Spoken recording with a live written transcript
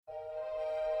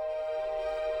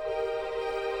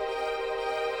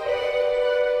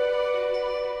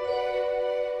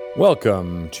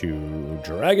Welcome to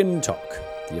Dragon Talk,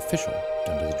 the official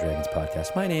Dungeons & Dragons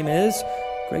podcast. My name is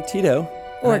Greg Tito.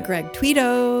 Or Greg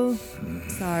Tweedo.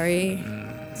 Sorry.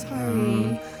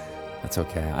 That's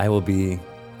okay. I'll be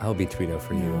Tweedo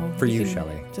for you. No, For you,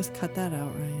 Shelley. Just cut that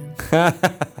out, Ryan.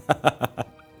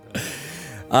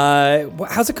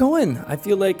 How's it going? I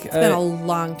feel like It's been a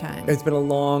long time. it's been a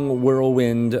long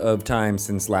whirlwind of time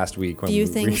since last week when Few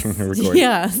we things. recorded.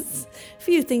 Yes.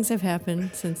 Few things have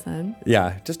happened since then.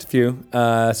 Yeah, just a few.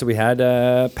 So we had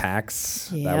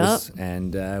PAX, Yep.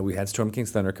 and we had Storm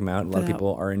King's Thunder come out. A lot of Yep.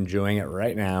 people are enjoying it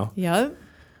right now. Yep.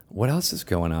 What else is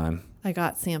going on? I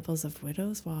got samples of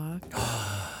Widow's Walk.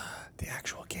 The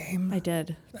actual game? I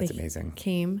did. That's amazing.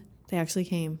 They actually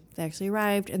came. They actually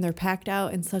arrived, and they're packed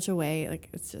out in such a way. Like,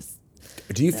 it's just...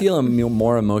 Do you feel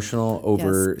more emotional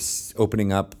over Yes.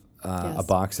 opening up a Yes.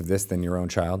 box of this than your own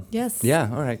child? Yes. Yeah,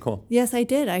 all right, cool. Yes, I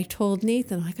did. I told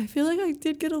Nathan, I feel like I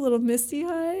did get a little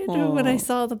misty-eyed when I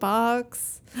saw the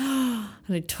box. And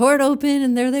I tore it open,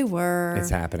 and there they were. It's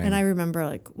happening. And I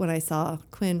remember, when I saw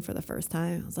Quinn for the first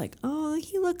time, I was like, oh,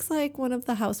 he looks like one of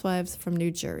the housewives from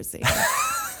New Jersey.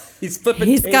 He's flipping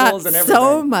He's got tables and everything.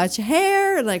 so much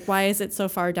hair. Why is it so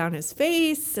far down his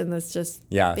face? And it's just,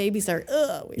 babies are,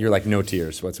 ugh. You're like, no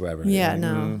tears whatsoever. Yeah, You're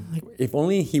no. If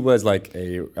only he was like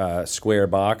a square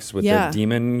box with a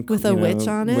demon. With a witch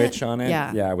on it.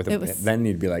 Yeah. Yeah, then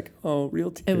you'd be like, oh, real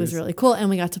tears. It was really cool. And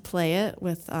we got to play it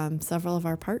with several of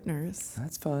our partners.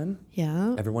 That's fun.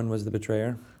 Yeah. Everyone was the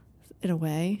betrayer. In a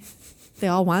way. They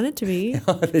all wanted to be.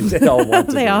 They did all want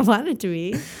to They be. all wanted to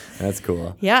be. That's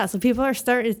cool. Yeah, so people are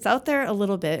starting. It's out there a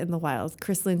little bit in the wild.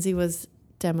 Chris Lindsay was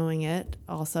demoing it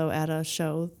also at a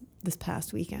show this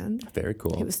past weekend. Very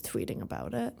cool. He was tweeting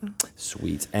about it.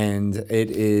 Sweet. And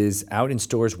it is out in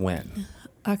stores when?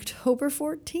 October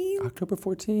 14th. October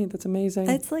 14th. That's amazing.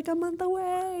 It's like a month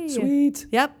away. Sweet.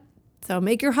 Yep. So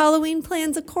make your Halloween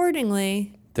plans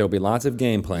accordingly. There'll be lots of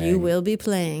game playing. You will be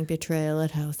playing Betrayal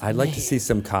at House. I'd like to see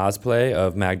some cosplay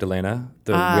of Magdalena,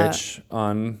 the witch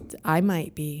on... I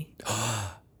might be.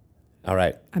 All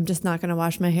right. I'm just not going to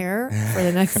wash my hair for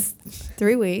the next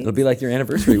 3 weeks. It'll be like your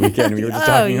anniversary weekend we were just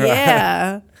talking about. Oh,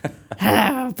 yeah.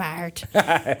 Hello, Bart.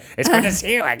 It's good to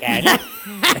see you again.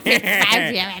 5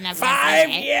 year anniversary. 5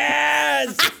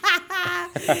 years!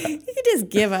 You can just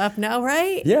give up now,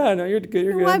 right? Yeah, no, you're good.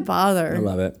 You're good. Why bother? I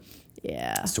love it.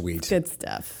 Yeah. Sweet. Good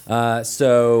stuff.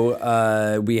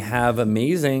 So we have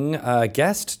amazing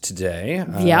guest today.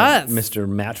 Yes. Mr.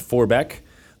 Matt Forbeck,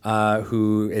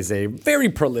 who is a very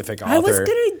prolific author. I was going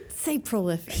to say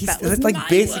prolific. That's like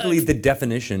basically the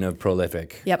definition of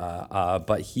prolific. Yep.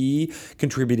 But he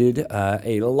contributed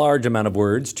a large amount of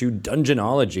words to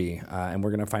Dungeonology, and we're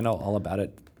going to find out all about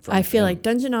it. I feel like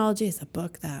Dungeonology is a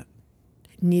book that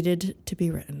needed to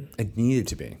be written. It needed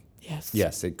to be. Yes.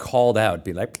 Yes, it called out,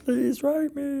 be like, please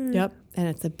write me. Yep. And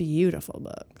it's a beautiful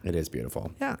book. It is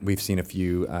beautiful. Yeah. We've seen a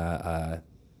few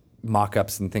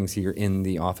mock-ups and things here in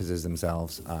the offices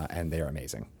themselves, and they are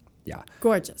amazing. Yeah.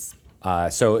 Gorgeous.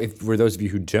 So if for those of you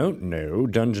who don't know,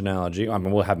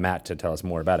 Dungeonology, we'll have Matt to tell us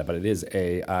more about it, but it is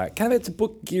it's a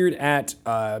book geared at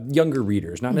younger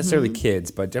readers, not necessarily kids,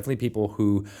 but definitely people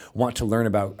who want to learn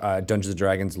about Dungeons &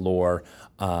 Dragons lore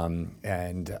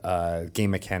and game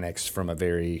mechanics from a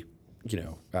very,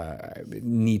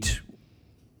 neat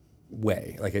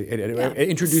way. Like it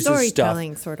introduces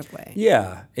storytelling stuff. sort of way.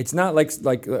 Yeah, it's not like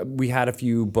we had a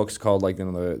few books called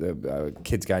the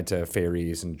Kid's Guide to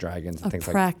Fairies and Dragons and things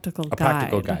like practical a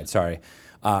practical guide. Sorry,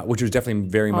 which was definitely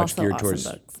very much Also geared awesome towards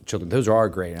books. children. Those are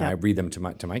great, and Yep. I read them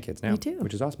to my kids now, Me too.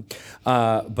 which is awesome.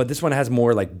 But this one has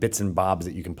more like bits and bobs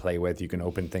that you can play with. You can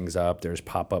open things up. There's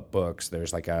pop-up books.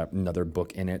 There's like another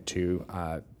book in it too.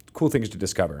 Cool things to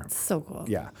discover. So cool.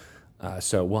 Yeah.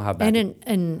 So we'll have that. And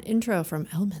an intro from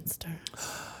Elminster.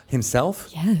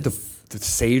 Himself? Yes. The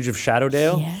Sage of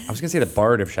Shadowdale? Yes. I was going to say the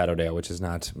Bard of Shadowdale, which is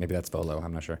not, maybe that's Volo,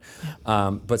 I'm not sure.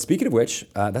 But speaking of which,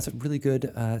 that's a really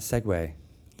good segue.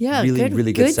 Yeah,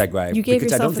 Really good segue. You gave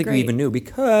because I don't yourself a think we great- even knew,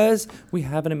 because we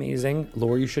have an amazing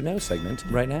Lore You Should Know segment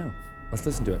right now. Let's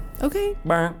listen to it. Okay.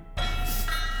 Bah.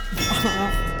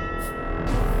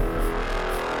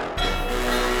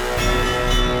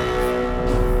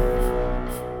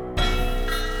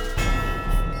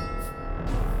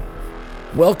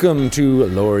 Welcome to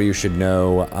Lore You Should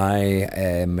Know. I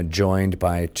am joined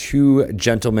by two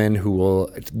gentlemen who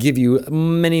will give you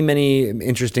many, many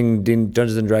interesting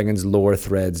Dungeons & Dragons lore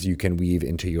threads you can weave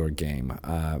into your game.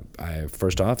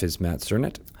 First off is Matt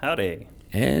Cernett. Howdy.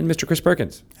 And Mr. Chris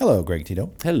Perkins. Hello, Greg Tito.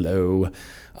 Hello.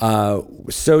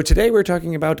 So today we're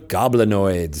talking about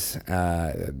goblinoids.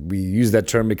 We use that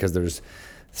term because there's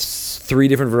three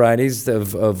different varieties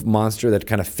of monster that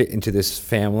kind of fit into this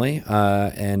family.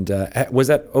 Was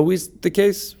that always the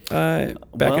case back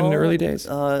in the early days?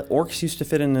 Orcs used to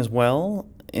fit in as well.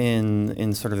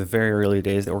 In sort of the very early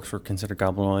days, the orcs were considered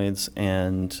goblinoids,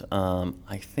 and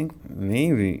I think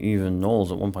maybe even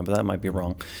gnolls at one point, but that might be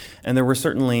wrong. And there were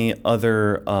certainly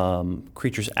other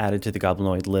creatures added to the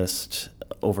goblinoid list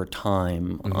over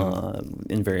time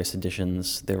in various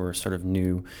editions. There were sort of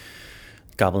new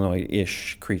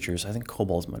goblinoid-ish creatures. I think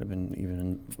kobolds might have been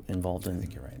even involved in the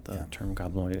term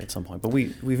goblinoid at some point. But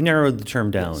we've narrowed the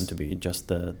term down to be just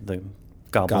the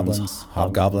goblins,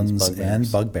 hobgoblins,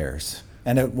 and bugbears.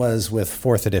 And it was with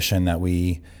 4th edition that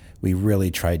we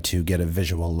really tried to get a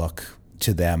visual look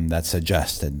to them that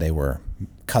suggested they were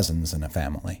cousins in a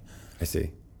family. I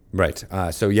see. Right.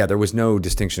 So yeah, there was no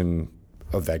distinction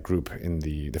of that group in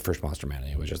the first Monster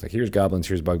Manual. It was just like, here's goblins,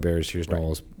 here's bugbears, here's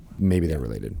gnolls. Maybe they're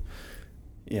related.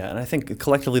 Yeah, and I think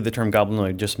collectively the term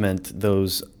goblinoid just meant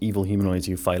those evil humanoids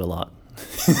you fight a lot.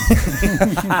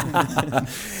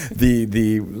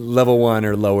 the level 1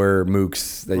 or lower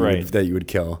mooks that you would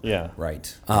kill. Yeah.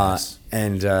 Right. Yes.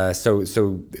 And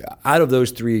so out of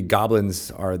those 3,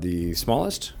 goblins are the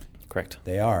smallest? Correct.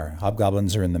 They are.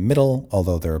 Hobgoblins are in the middle,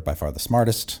 although they're by far the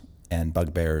smartest, and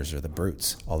bugbears are the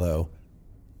brutes, although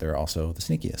they're also the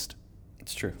sneakiest.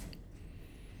 It's true.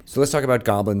 So let's talk about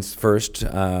goblins first.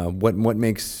 What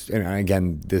makes, and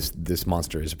again, this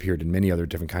monster has appeared in many other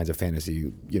different kinds of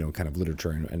fantasy, kind of literature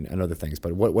and other things.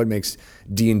 But what makes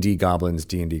D&D goblins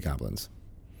D&D goblins?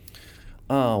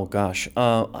 Oh gosh,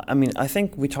 I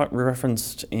think we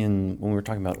referenced when we were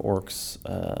talking about orcs,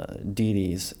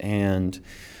 deities, and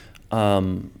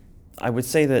I would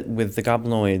say that with the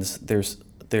goblinoids,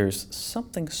 there's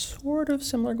something sort of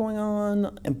similar going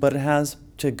on, but it has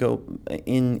to go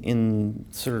in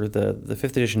sort of the 5th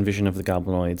edition vision of the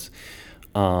goblinoids.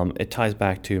 It ties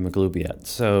back to Maglubiet.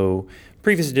 So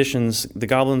previous editions, the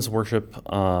goblins worship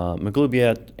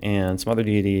Maglubiet and some other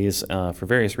deities for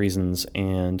various reasons,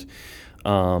 and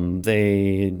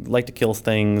they like to kill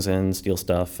things and steal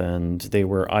stuff, and they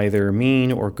were either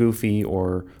mean or goofy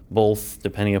or both,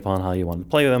 depending upon how you wanted to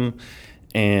play them.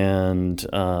 And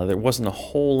there wasn't a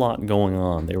whole lot going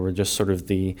on. They were just sort of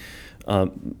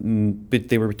but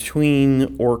they were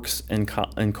between orcs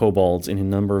and kobolds in a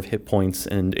number of hit points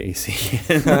and AC.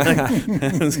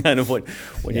 That's kind of what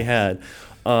you had.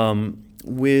 In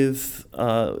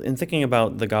thinking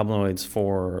about the goblinoids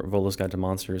for Volo's Guide to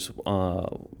Monsters,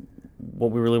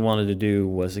 what we really wanted to do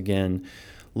was, again,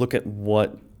 look at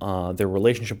what their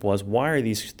relationship was. Why are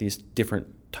these different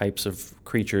types of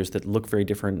creatures that look very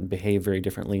different and behave very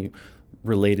differently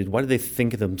related? Why do they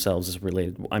think of themselves as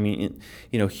related? I mean,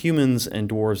 humans and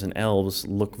dwarves and elves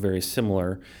look very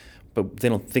similar, but they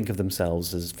don't think of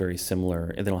themselves as very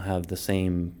similar. They don't have the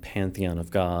same pantheon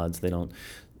of gods. They don't,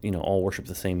 all worship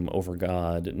the same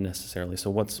over-god necessarily. So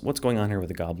what's going on here with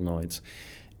the goblinoids?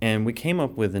 And we came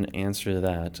up with an answer to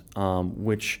that,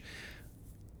 which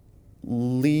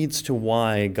leads to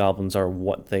why goblins are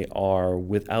what they are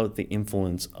without the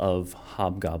influence of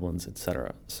hobgoblins,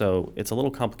 etc. So it's a little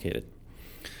complicated.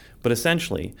 But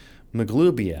essentially,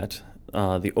 Maglubiet,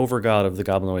 the overgod of the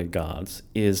goblinoid gods,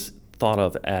 is thought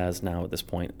of as, now at this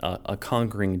point, a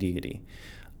conquering deity.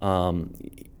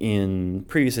 In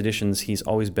previous editions, he's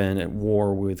always been at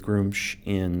war with Grumsh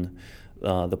in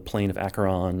the plain of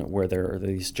Acheron, where there are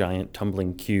these giant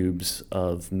tumbling cubes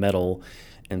of metal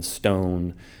and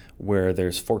stone, where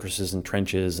there's fortresses and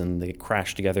trenches, and they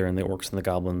crash together, and the orcs and the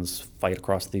goblins fight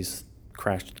across these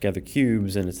crashed together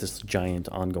cubes, and it's this giant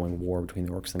ongoing war between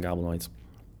the orcs and the goblinoids.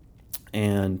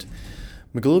 And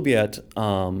Maglubiet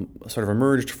sort of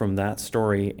emerged from that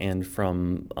story and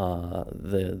from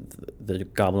the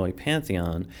goblinoid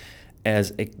pantheon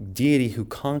as a deity who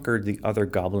conquered the other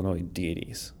goblinoid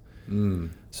deities.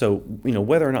 So,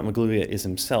 whether or not Maglubiet is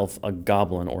himself a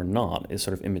goblin or not is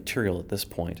sort of immaterial at this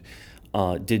point.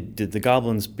 Did the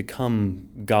goblins become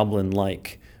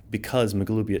goblin-like because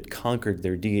Maglubiet conquered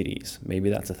their deities? Maybe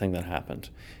that's a thing that happened.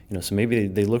 So maybe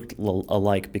they looked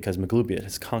alike because Maglubiet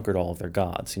has conquered all of their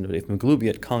gods. If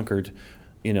Maglubiet conquered,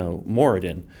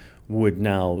 Moradin, would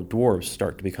now dwarves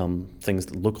start to become things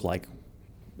that look like,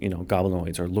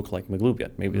 goblinoids or look like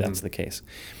Maglubiet? Maybe that's the case.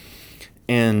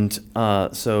 And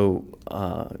so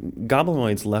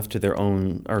goblins left to their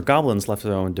own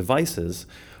devices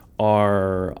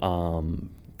are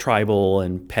tribal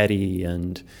and petty,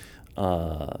 and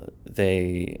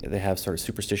they have sort of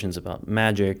superstitions about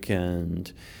magic,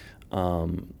 and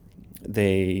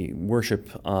they worship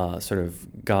sort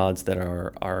of gods that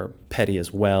are petty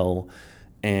as well,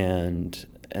 and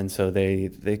so they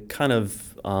kind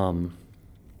of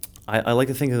I like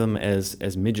to think of them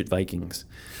as midget Vikings.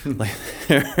 Like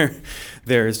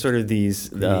they're sort of these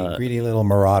Greedy little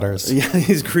marauders. yeah,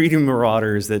 these greedy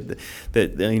marauders that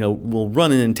will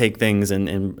run in and take things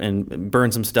and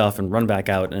burn some stuff and run back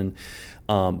out, and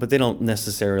but they don't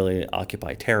necessarily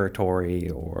occupy territory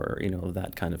or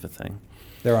that kind of a thing.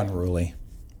 They're unruly,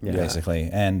 Yeah. basically,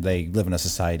 and they live in a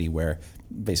society where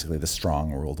basically the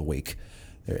strong rule the weak.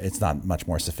 It's not much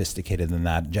more sophisticated than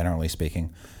that, generally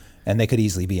speaking. And they could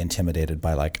easily be intimidated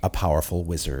by like a powerful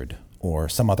wizard or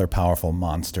some other powerful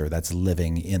monster that's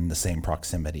living in the same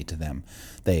proximity to them.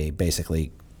 They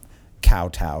basically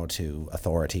kowtow to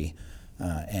authority,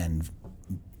 and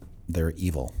they're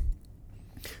evil.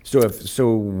 So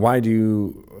why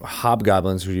do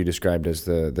hobgoblins, who you described as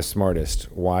the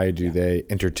smartest, why do they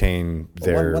entertain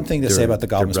their One thing to their- say about the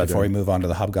goblins their before we brethren? move on to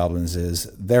the hobgoblins is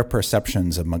their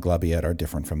perceptions of Maglubiet are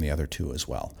different from the other two as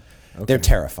well. They're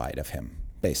terrified of him,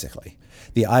 basically.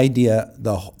 The idea,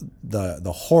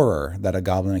 the horror that a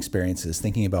goblin experiences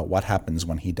thinking about what happens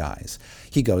when he dies.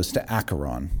 He goes to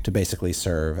Acheron to basically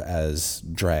serve as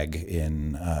Dreg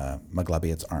in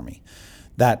Maglubiet's army.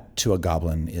 That, to a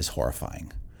goblin, is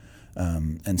horrifying.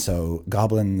 And so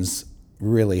goblins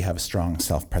really have a strong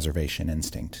self-preservation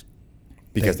instinct.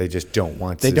 Because they just don't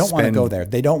want to They don't want to spend- go there.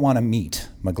 They don't want to meet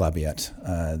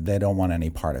Maglubiet. They don't want any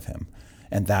part of him.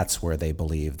 And that's where they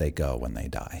believe they go when they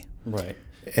die. Right.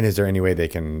 And is there any way they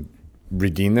can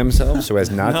redeem themselves so as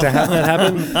not to have that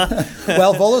happen?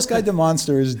 Well, Volo's Guide to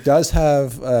Monsters does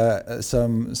have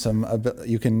some.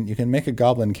 You can make a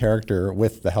goblin character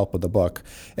with the help of the book,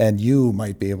 and you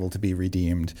might be able to be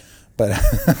redeemed. But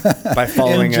By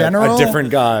following a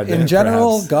different god. In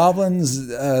general, perhaps. goblins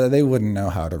they wouldn't know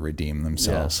how to redeem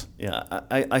themselves. Yeah.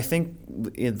 I think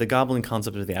the goblin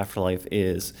concept of the afterlife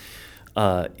is,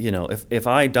 if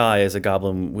I die as a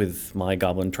goblin with my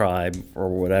goblin tribe or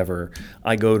whatever,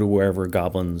 I go to wherever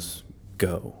goblins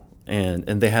go. And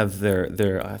they have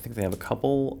their I think they have a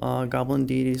couple goblin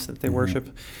deities that they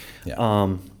worship.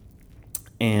 Yeah.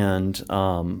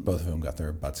 Both of whom got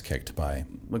their butts kicked by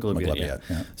Maglubiet. Maglubiet.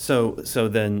 Yeah. So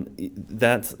then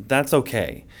that's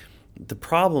okay. The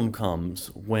problem comes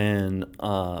when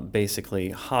basically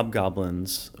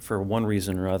hobgoblins, for one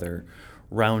reason or other,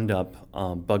 round up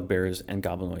bugbears and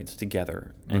goblinoids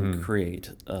together and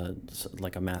create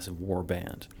like a massive war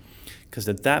band. Because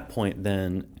at that point,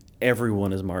 then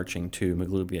everyone is marching to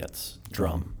Maglubiet's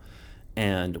drum.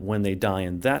 And when they die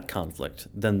in that conflict,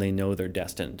 then they know they're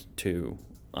destined to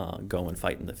go and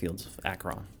fight in the fields of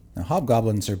Acheron. Now,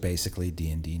 hobgoblins are basically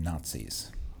D&D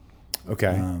Nazis.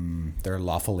 Okay. They're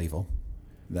lawful evil.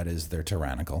 That is, they're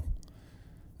tyrannical.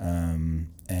 And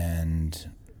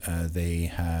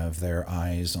they have their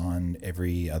eyes on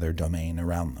every other domain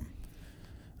around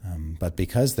them. But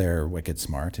because they're wicked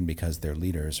smart and because their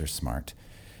leaders are smart,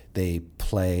 they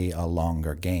play a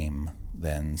longer game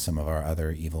than some of our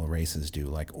other evil races do,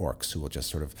 like orcs, who will just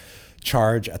sort of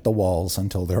charge at the walls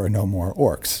until there are no more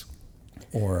orcs.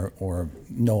 Or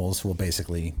gnolls who will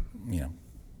basically,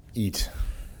 Eat.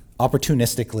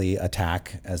 opportunistically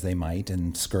attack as they might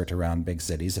and skirt around big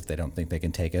cities if they don't think they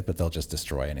can take it, but they'll just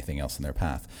destroy anything else in their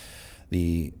path.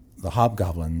 The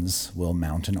hobgoblins will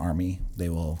mount an army. They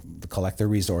will collect their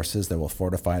resources. They will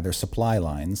fortify their supply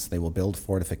lines. They will build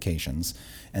fortifications,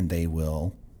 and they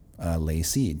will lay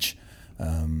siege.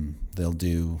 They'll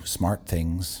do smart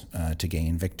things to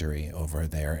gain victory over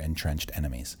their entrenched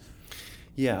enemies.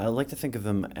 Yeah, I like to think of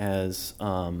them as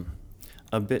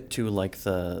a bit too like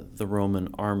the Roman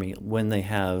army when they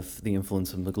have the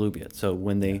influence of Maglubiet. So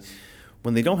when they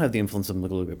don't have the influence of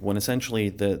Maglubiet, when essentially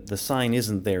the sign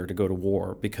isn't there to go to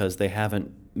war because they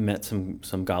haven't met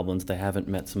some goblins, they haven't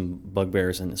met some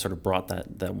bugbears and sort of brought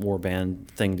that war band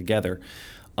thing together,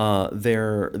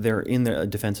 they're in a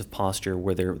defensive posture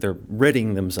where they're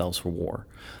readying themselves for war,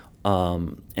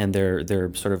 and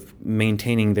they're sort of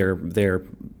maintaining their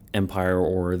empire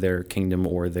or their kingdom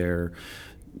or their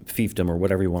fiefdom or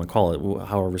whatever you want to call it,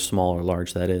 however small or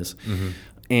large that is. Mm-hmm.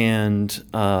 And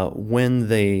when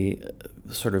they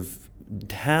sort of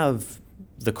have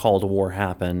the call to war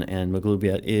happen and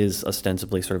Maglubiet is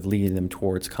ostensibly sort of leading them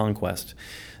towards conquest,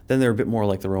 then they're a bit more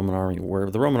like the Roman army, where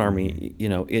the Roman army,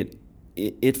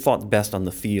 it fought best on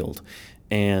the field.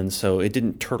 And so it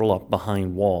didn't turtle up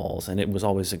behind walls, and it was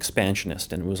always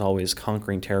expansionist, and it was always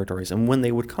conquering territories. And when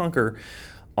they would conquer,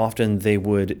 often they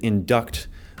would induct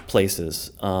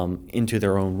places into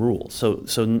their own rule. So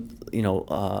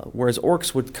whereas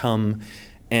orcs would come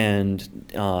and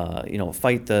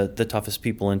fight the toughest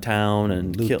people in town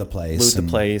and Loot the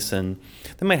place and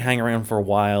they might hang around for a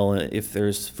while if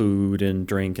there's food and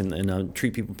drink and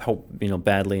treat people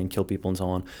badly and kill people and so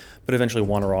on, but eventually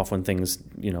wander off when things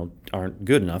aren't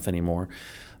good enough anymore.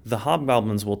 The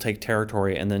hobgoblins will take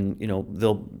territory and then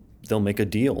they'll make a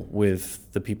deal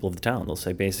with the people of the town. They'll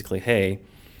say basically, hey,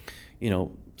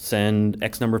 send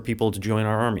X number of people to join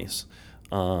our armies.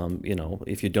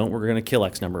 If you don't, we're going to kill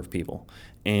X number of people.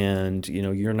 And,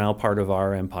 you're now part of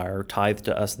our empire, tithe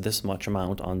to us this much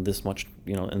amount on this much,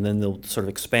 and then they'll sort of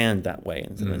expand that way.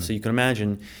 And so you can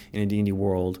imagine in a D&D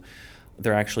world,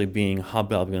 there actually being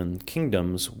hobgoblin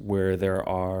kingdoms where there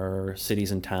are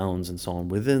cities and towns and so on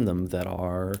within them that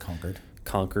are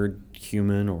conquered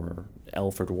human or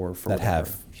elf or dwarf or that whatever.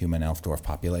 have human elf dwarf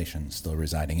populations still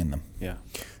residing in them. Yeah.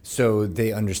 So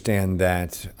they understand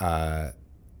that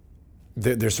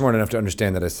they're smart enough to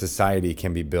understand that a society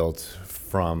can be built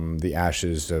from the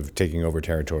ashes of taking over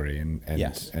territory, and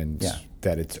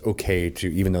that it's okay to,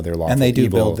 even though they're lawful and they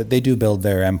evil. do build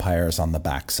their empires on the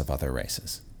backs of other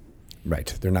races.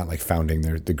 Right. They're not like founding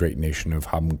the great nation of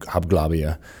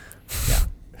Hobglobia.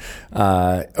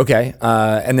 Yeah. Okay.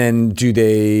 And then do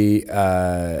they?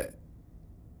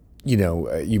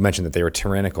 You mentioned that they were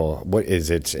tyrannical. What is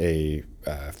it? A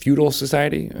feudal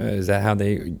society? Is that how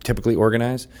they typically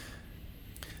organize?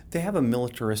 They have a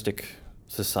militaristic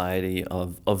society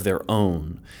of their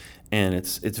own, and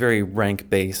it's very rank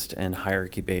based and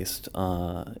hierarchy based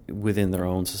within their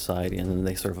own society, and then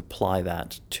they sort of apply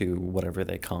that to whatever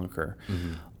they conquer.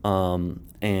 And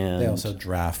they also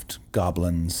draft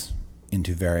goblins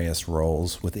into various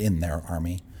roles within their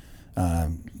army.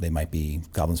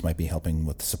 Goblins might be helping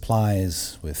with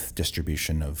supplies, with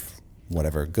distribution of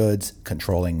whatever goods,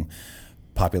 controlling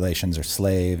populations or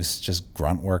slaves, just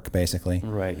grunt work basically.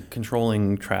 Right,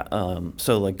 controlling.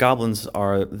 So like goblins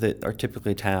are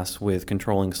typically tasked with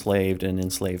controlling slaved and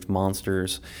enslaved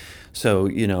monsters. So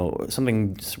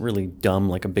something really dumb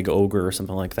like a big ogre or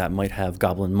something like that might have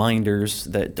goblin minders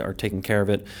that are taking care of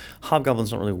it.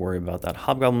 Hobgoblins don't really worry about that.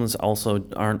 Hobgoblins also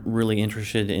aren't really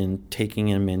interested in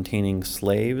taking and maintaining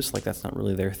slaves. Like that's not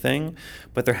really their thing.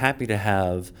 But they're happy to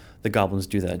have the goblins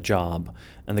do that job,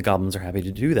 and the goblins are happy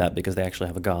to do that because they actually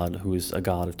have a god who is a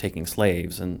god of taking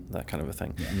slaves and that kind of a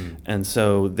thing. Yeah. And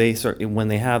so when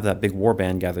they have that big war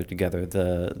band gathered together,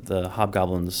 the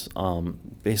hobgoblins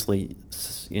basically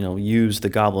use the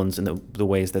goblins in the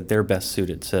ways that they're best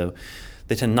suited. So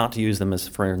they tend not to use them as,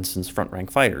 for instance, front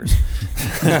rank fighters.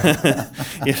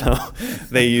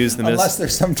 They use them unless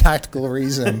there's some tactical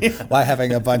reason why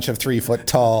having a bunch of 3 foot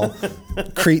tall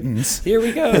cretins here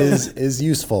we go is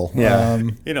useful. Yeah.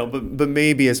 But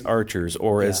maybe as archers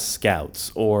or as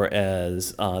scouts or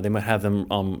as they might have them.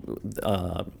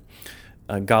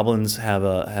 Goblins have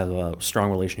a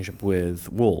strong relationship with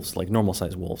wolves, like normal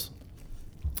sized wolves,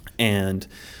 and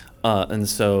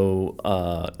so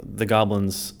the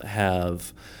goblins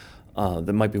have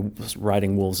that might be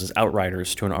riding wolves as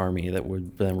outriders to an army that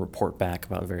would then report back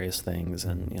about various things,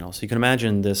 and so you can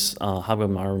imagine this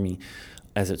hobgoblin army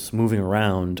as it's moving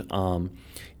around.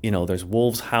 There's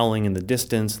wolves howling in the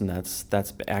distance, and that's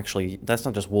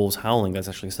not just wolves howling. That's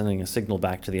actually sending a signal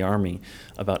back to the army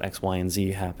about X, Y, and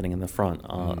Z happening in the front.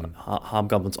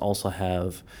 Hobgoblins also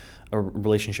have a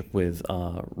relationship with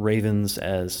ravens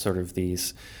as sort of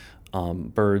these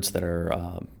birds that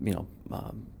are,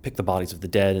 pick the bodies of the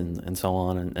dead and so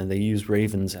on. And they use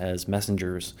ravens as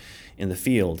messengers in the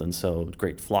field. And so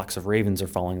great flocks of ravens are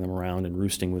following them around and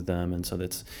roosting with them. And so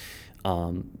that's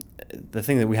the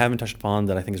thing that we haven't touched upon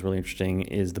that I think is really interesting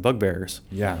is the bugbears.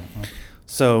 Yeah.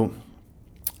 So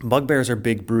bugbears are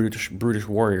big, brutish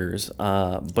warriors,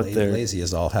 but they're lazy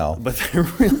as all hell. But they're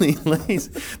really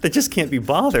lazy. They just can't be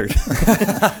bothered.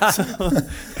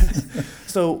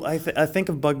 So I think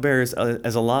of bugbears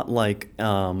as a lot like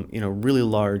really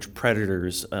large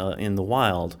predators in the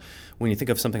wild. When you think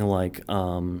of something like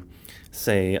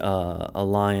say a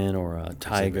lion or a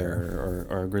tiger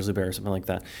or a grizzly bear or something like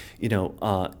that,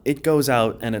 it goes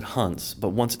out and it hunts, but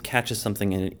once it catches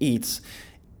something and it eats,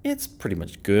 it's pretty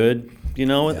much good.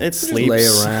 It sleeps. Lay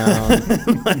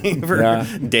around for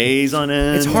days on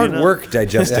end. It's hard work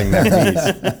digesting that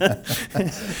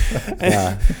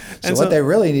meat. So what they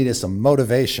really need is some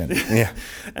motivation. Yeah.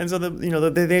 And so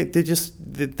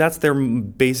that's their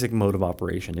basic mode of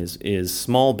operation is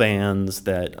small bands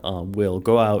that will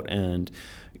go out and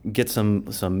get some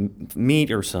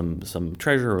meat or some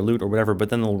treasure or loot or whatever, but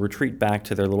then they'll retreat back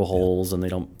to their little holes and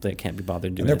they can't be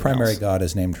bothered doing and their anything primary else. god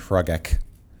is named Hrugek.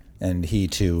 And he,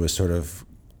 too, was sort of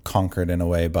conquered in a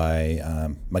way by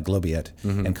Maglobiet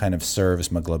and kind of serves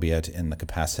Maglobiet in the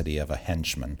capacity of a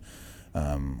henchman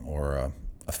or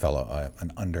a fellow,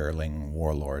 an underling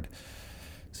warlord.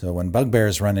 So when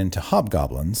bugbears run into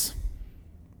hobgoblins,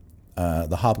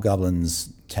 the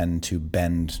hobgoblins tend to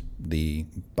bend the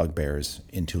bugbears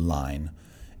into line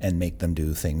and make them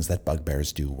do things that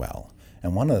bugbears do well.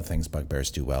 And one of the things bugbears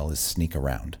do well is sneak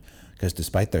around, because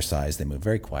despite their size, they move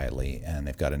very quietly, and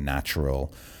they've got a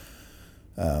natural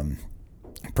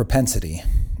propensity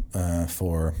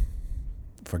for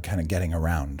kind of getting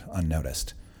around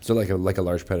unnoticed. So like a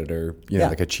large predator, Yeah.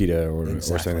 like a cheetah or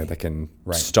something that can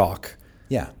stalk.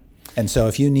 Yeah. And so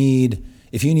if you need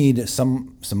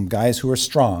some guys who are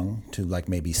strong to like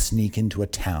maybe sneak into a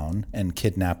town and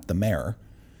kidnap the mayor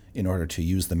in order to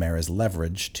use the mayor as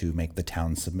leverage to make the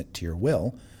town submit to your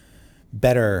will,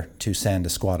 better to send a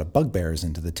squad of bugbears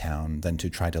into the town than to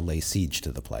try to lay siege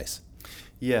to the place.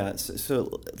 Yeah,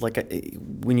 so like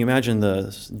when you imagine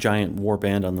the giant war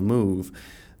band on the move,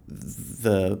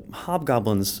 the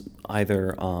hobgoblins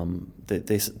either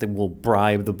they will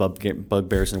bribe the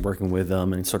bugbears into working with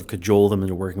them and sort of cajole them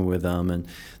into working with them, and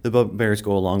the bugbears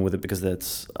go along with it because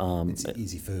that's It's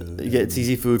easy food. Yeah, it's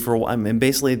easy food for a while, and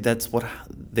basically that's what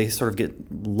they sort of get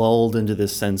lulled into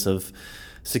this sense of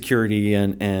security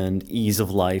and ease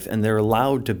of life, and they're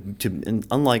allowed to and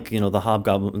unlike the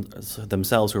hobgoblins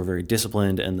themselves, who are very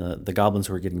disciplined, and the goblins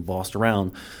who are getting bossed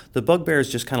around, the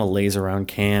bugbears just kind of laze around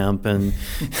camp and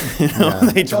they Until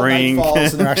night drink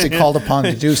falls and they're actually called upon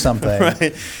to do something.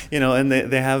 right, and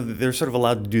they're sort of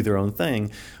allowed to do their own thing.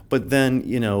 But then,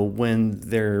 when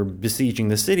they're besieging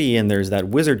the city and there's that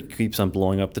wizard who keeps on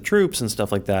blowing up the troops and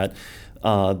stuff like that,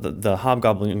 the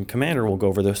hobgoblin commander will go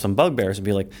over there some bugbears and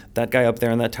be like, that guy up there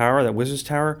in that tower, that wizard's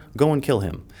tower, go and kill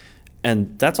him.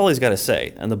 And that's all he's got to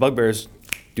say. And the bugbears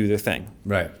do their thing.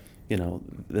 Right.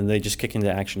 Then they just kick into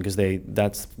action because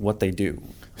that's what they do.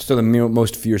 So the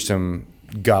most fearsome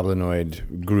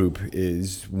goblinoid group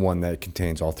is one that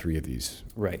contains all three of these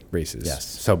Right. races. Yes.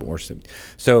 So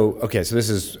this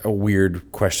is a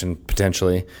weird question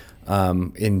potentially.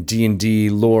 In D&D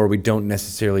lore, we don't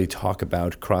necessarily talk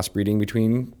about crossbreeding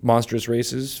between monstrous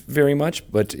races very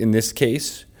much, but in this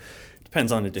case,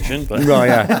 Depends on edition, but well,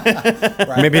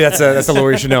 yeah, maybe that's a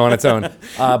lore you should know on its own.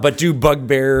 But do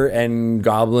bugbear and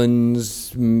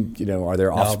goblins, are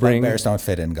there offspring, Bugbears don't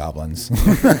fit in goblins.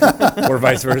 or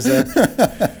vice versa?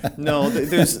 no,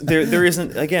 there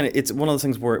isn't. Again, it's one of those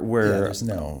things where There's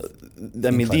no.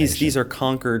 I mean, these inclination. are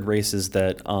conquered races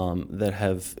that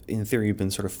have, in theory,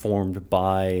 been sort of formed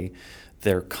by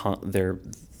the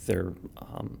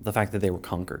fact that they were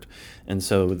conquered, and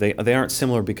so they aren't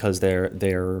similar because they're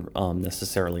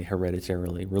necessarily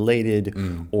hereditarily related,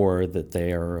 or that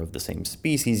they are of the same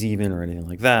species even, or anything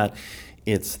like that.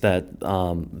 It's that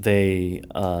they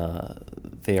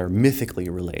are mythically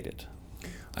related.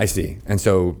 I see. And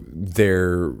so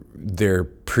their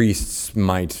priests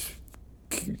might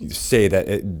say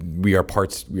that we are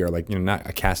like, not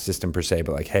a caste system per se,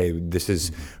 but like, hey, this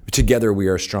is together we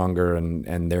are stronger,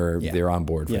 and they're on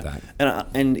board for that. And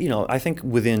I think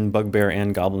within Bugbear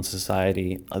and Goblin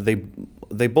Society,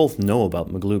 they both know about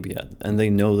Maglubiet, and they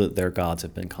know that their gods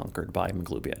have been conquered by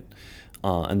Maglubiet.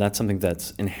 And that's something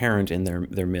that's inherent in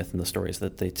their myth and the stories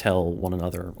that they tell one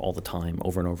another all the time,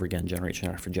 over and over again, generation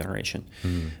after generation.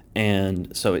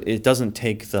 And so it doesn't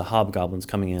take the hobgoblins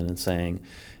coming in and saying,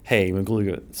 hey,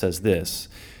 Maglubiet says this.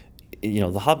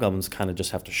 The hobgoblins kind of just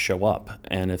have to show up.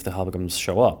 And if the hobgoblins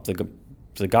show up,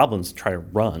 the goblins try to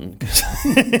run.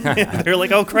 They're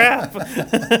like, oh, crap,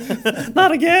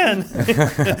 not again.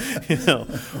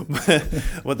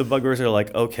 But the bugbears are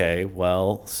like, okay,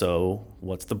 well, so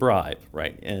what's the bribe,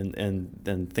 right? And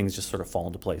then things just sort of fall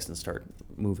into place and start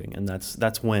moving. And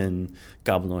that's when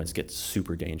goblinoids get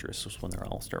super dangerous, is when they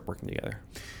all start working together.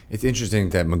 It's interesting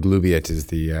that Maglubiet is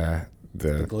the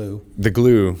glue. The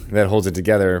glue that holds it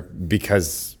together,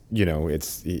 because it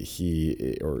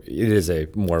is a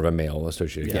more of a male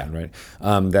associated god, right?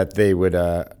 That they would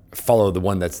follow the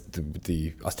one that's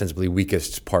the ostensibly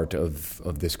weakest part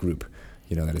of this group.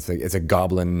 That it's a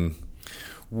goblin.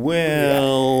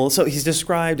 Well, so he's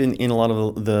described in a lot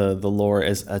of the lore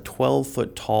as a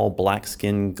 12-foot tall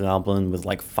black-skinned goblin with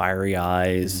like fiery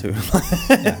eyes.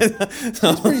 It's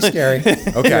pretty scary.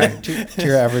 Okay. to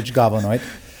your average goblinoid.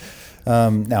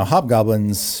 Now,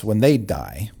 hobgoblins, when they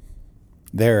die,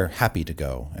 they're happy to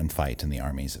go and fight in the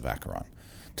armies of Acheron.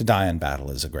 To die in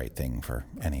battle is a great thing for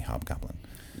any hobgoblin.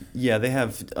 Yeah, they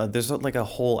have. There's like a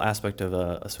whole aspect of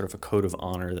a sort of a code of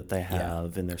honor that they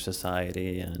have in their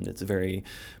society, and it's very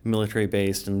military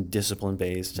based and discipline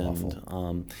based,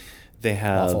 and they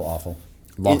have Awful.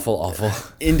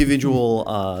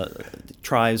 Individual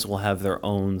tribes will have their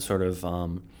own sort of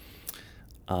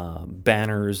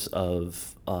banners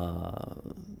of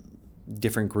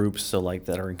different groups, so like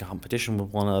that are in competition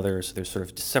with one another. So there's sort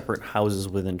of separate houses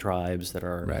within tribes that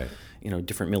are, Right.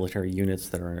 Different military units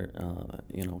that are,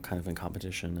 kind of in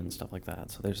competition and stuff like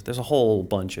that. So there's a whole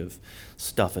bunch of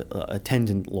stuff,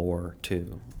 attendant lore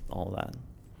to all that.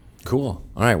 Cool.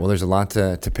 All right. Well, there's a lot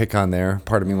to pick on there.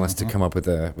 Part of me wants to come up with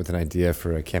an idea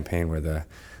for a campaign where the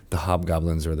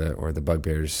hobgoblins or the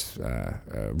bugbears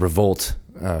revolt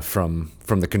from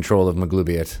the control of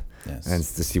Maglubiet. Yes. And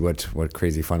to see what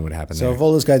crazy fun would happen So there.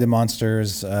 Vola's Guide to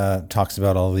Monsters talks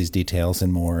about all of these details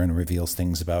and more, and reveals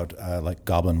things about like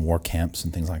goblin war camps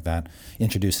and things like that.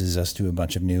 Introduces us to a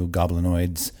bunch of new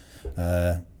goblinoids,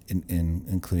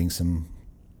 including some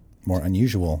more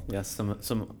unusual. Yes,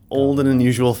 some old and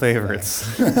unusual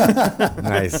favorites.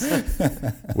 Nice.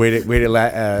 Way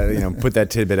to put that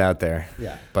tidbit out there.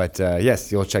 Yeah. But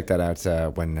yes, you'll check that out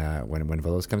when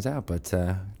Volos comes out. But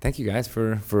thank you guys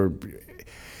for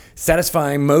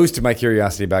satisfying most of my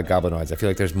curiosity about goblinoids. I feel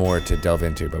like there's more to delve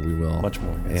into, but we will Much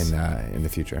more, yes. in the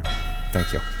future.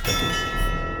 Thank you.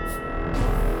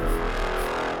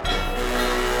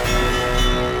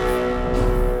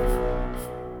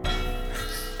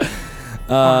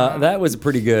 That was a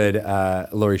pretty good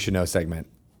Laurie Chanel segment.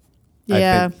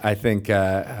 Yeah. I think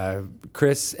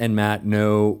Chris and Matt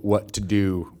know what to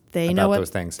do They about know what those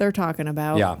things. they're talking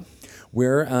about. Yeah.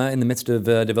 We're in the midst of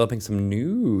developing some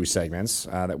new segments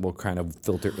that will kind of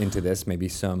filter into this. Maybe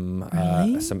some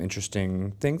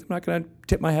interesting things. I'm not going to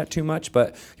tip my hat too much,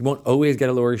 but you won't always get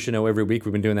a Laurie Chanel every week.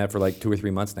 We've been doing that for like 2 or 3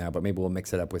 months now, but maybe we'll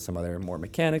mix it up with some other more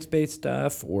mechanics-based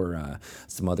stuff or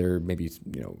some other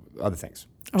other things.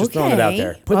 Just throwing it out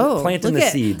there. Planting the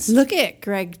seeds. Look at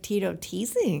Greg Tito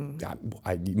teasing.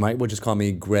 You might well just call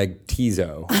me Greg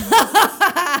Tizo.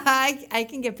 I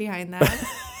can get behind that.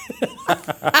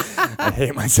 I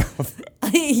hate myself.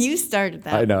 You started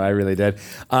that. I know, I really did.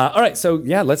 All right, so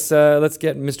yeah, let's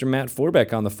get Mr. Matt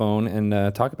Forbeck on the phone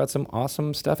and talk about some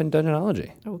awesome stuff in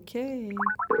Dungeonology. Okay.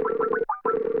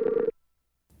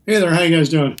 Hey there, how you guys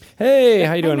doing? Hey,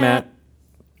 how you doing, Matt?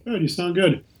 Good, you sound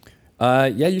good.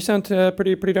 Yeah, you sound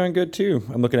pretty darn good too.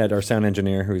 I'm looking at our sound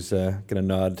engineer who's gonna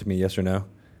nod to me, yes or no.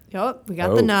 Yep, we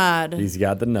got the nod. He's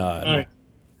got the nod. All right.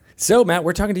 So, Matt,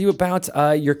 we're talking to you about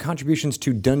your contributions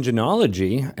to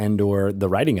Dungeonology and/or the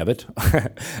writing of it,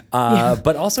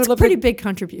 but also It's a pretty big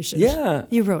contribution. Yeah.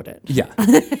 You wrote it. Yeah,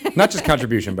 not just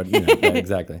contribution, but yeah,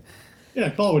 exactly. Yeah,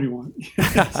 call it what you want.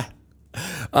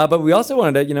 But we also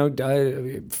wanted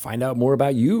to, find out more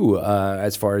about you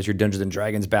as far as your Dungeons and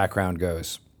Dragons background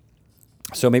goes.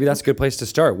 So maybe that's a good place to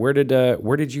start. Where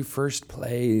did you first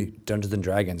play Dungeons and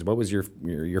Dragons? What was your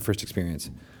first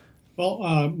experience?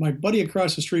 Well, my buddy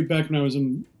across the street back when I was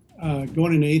going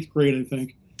into 8th grade, I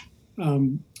think,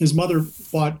 his mother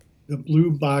bought the blue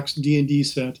box D&D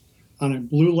set on a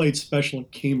blue light special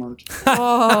at Kmart.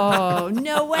 Oh,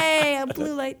 no way. A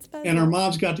blue light special. And our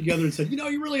moms got together and said,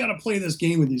 you really ought to play this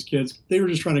game with these kids. They were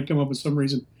just trying to come up with some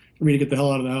reason for me to get the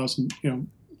hell out of the house and,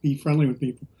 be friendly with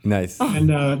people. Nice.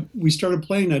 And we started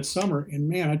playing that summer. And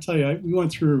man, I tell you, we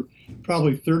went through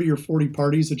probably 30 or 40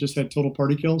 parties that just had total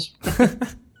party kills.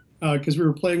 Because we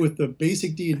were playing with the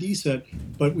basic D&D set,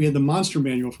 but we had the monster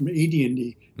manual from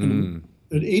AD&D. And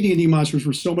the AD&D monsters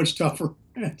were so much tougher.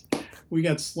 We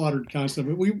got slaughtered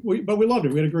constantly. But we loved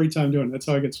it. We had a great time doing it. That's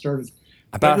how I got started.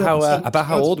 About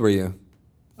how old were you?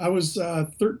 I was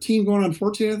 13 going on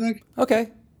 14, I think.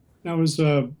 Okay. I was,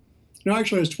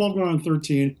 actually I was 12 going on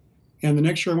 13. And the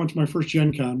next year I went to my first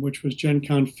Gen Con, which was Gen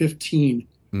Con 15,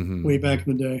 way back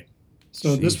in the day.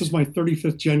 So this was my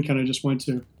 35th Gen Con I just went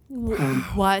to.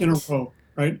 What? In a row,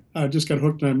 right? I just got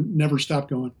hooked and I've never stopped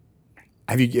going.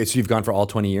 So you've gone for all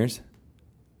 20 years?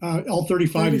 All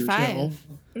 35 years. Yeah,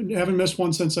 I haven't missed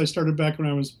one since I started back when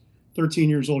I was 13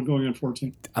 years old going on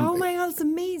 14. Oh my God, that's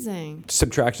amazing.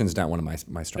 Subtraction's not one of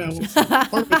my strong suits.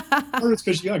 Part of it's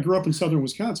because I grew up in southern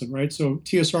Wisconsin, right? So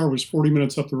TSR was 40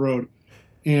 minutes up the road.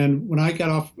 And when I got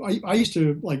off, I used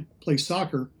to play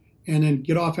soccer and then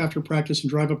get off after practice and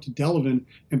drive up to Delavan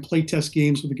and play test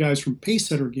games with the guys from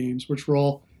Pacesetter Games, which were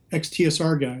all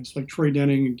ex-TSR guys like Troy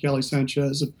Denning and Gally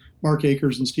Sanchez and Mark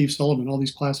Akers and Steve Sullivan, all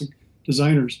these classic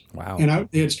designers. Wow. And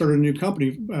they had started a new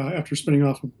company after spinning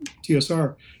off of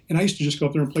TSR. And I used to just go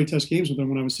up there and play test games with them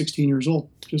when I was 16 years old.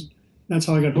 That's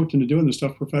how I got hooked into doing this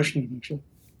stuff professionally, actually.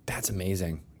 That's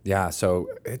amazing. Yeah. So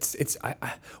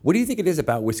what do you think it is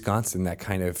about Wisconsin that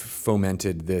kind of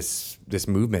fomented this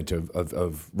movement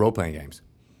of role-playing games?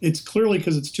 It's clearly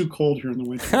because it's too cold here in the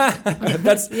winter. I think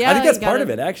that's part of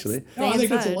it, actually. No, I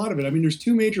think that's a lot of it. I mean, there's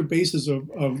two major bases of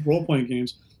role-playing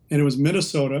games, and it was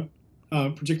Minnesota,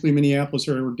 particularly Minneapolis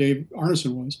area where Dave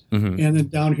Arneson was, Mm-hmm. and then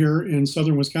down here in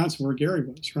southern Wisconsin where Gary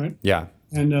was, right? Yeah.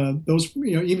 And those,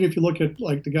 even if you look at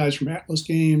like the guys from Atlas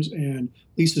Games and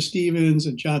Lisa Stevens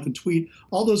and Jonathan Tweet,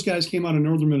 all those guys came out of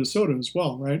northern Minnesota as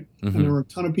well, right? Mm-hmm. And there were a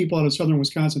ton of people out of southern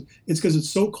Wisconsin. It's because it's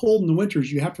so cold in the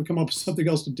winters, you have to come up with something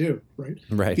else to do, right?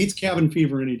 Right. Beats cabin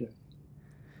fever any day.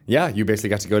 Yeah, you basically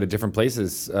got to go to different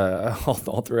places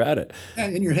all throughout it. Yeah,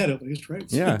 in your head at least, right?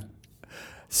 Yeah.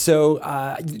 So,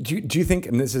 do you think,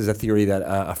 and this is a theory that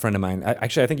a friend of mine,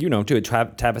 actually, I think you know him too,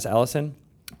 Tavis Allison?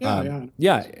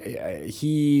 Yeah.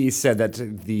 He said that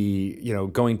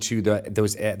going to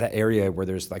that area where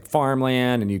there's like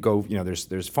farmland and you go,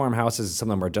 there's farmhouses, some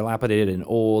of them are dilapidated and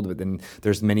old, but then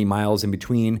there's many miles in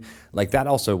between. Like that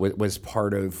also was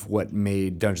part of what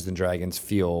made Dungeons and Dragons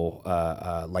feel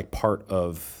like part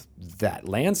of that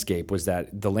landscape, was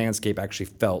that the landscape actually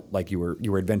felt like you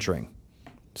were adventuring.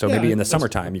 So maybe in the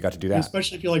summertime you got to do that.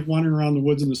 Especially if you like wandering around the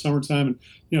woods in the summertime.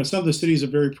 And, some of the cities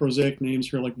have very prosaic names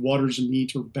here, like Waters and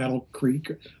Meat or Battle Creek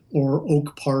or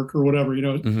Oak Park or whatever.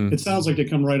 Mm-hmm. It sounds like they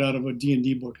come right out of a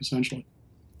D&D book, essentially.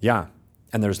 Yeah.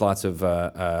 And there's lots of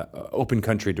open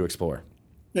country to explore.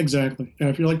 Exactly. Yeah,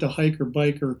 if you like to hike or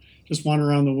bike or just wander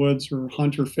around the woods or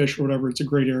hunt or fish or whatever, it's a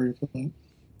great area for that.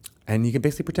 And you can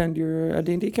basically pretend you're a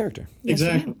D&D character.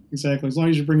 Exactly. As long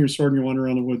as you bring your sword and you wander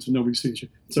around the woods and nobody sees you.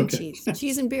 It's okay.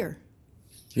 Cheese and beer.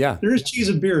 Yeah. There is cheese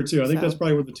and beer, too. I think that's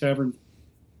probably what the tavern...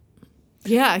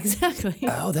 Yeah, exactly.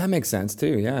 Oh, that makes sense,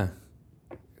 too. Yeah.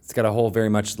 It's got a whole very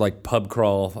much like pub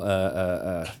crawl.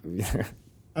 I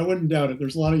wouldn't doubt it.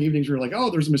 There's a lot of evenings where you're like,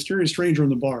 oh, there's a mysterious stranger in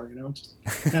the bar. It just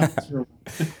happens.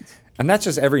 And that's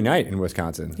just every night in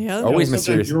Wisconsin. Yeah. Always Sometimes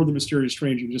mysterious. You're the mysterious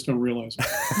stranger. You just don't realize it.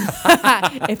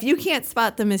 If you can't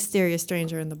spot the mysterious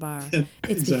stranger in the bar, it's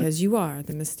Exactly. because you are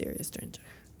the mysterious stranger.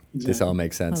 This all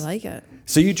makes I sense. like it.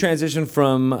 So you transitioned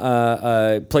from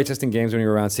playtesting games when you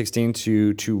were around 16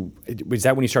 to was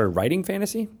that when you started writing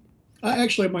fantasy?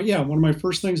 Actually, one of my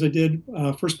first things I did,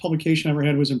 first publication I ever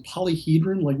had was in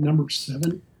Polyhedron, like number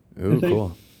 7. Ooh,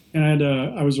 cool. And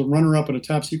I was a runner-up at a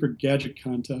top secret gadget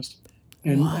contest.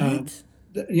 And What?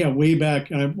 way back,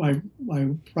 my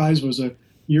prize was a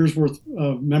year's worth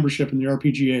of membership in the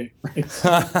RPGA.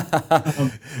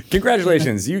 Right?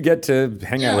 Congratulations. You get to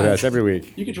hang out with us every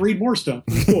week. You get to read more stuff.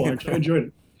 It's cool. I enjoyed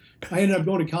it. I ended up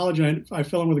going to college. I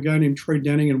fell in with a guy named Troy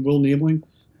Denning and Will Niebling.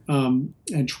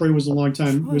 And Troy was a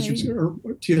long-time Wizards or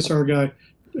TSR guy.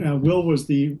 Will was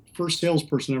the first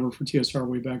salesperson ever for TSR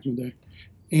way back in the day.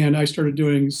 And I started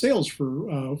doing sales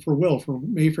for Will, for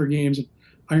Mayfair Games and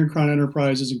Iron Crown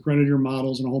Enterprises and Grenadier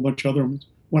Models and a whole bunch of other ones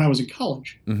when I was in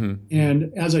college. Mm-hmm.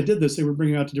 And as I did this, they were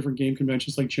bringing out to different game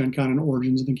conventions like Gen Con and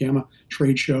Origins and the Gamma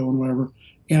Trade Show and whatever.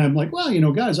 And I'm like, well,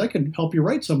 guys, I can help you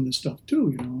write some of this stuff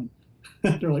too,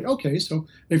 And they're like, okay. So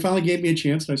they finally gave me a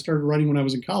chance, and I started writing when I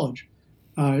was in college.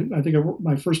 I think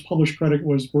my first published credit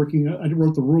was I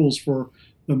wrote the rules for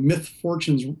the Myth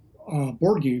Fortunes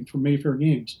board game from Mayfair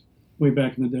Games way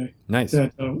back in the day. Nice.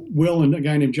 That Will and a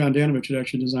guy named John Danovich had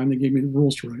actually designed. They gave me the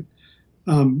rules to write.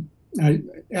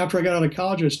 After I got out of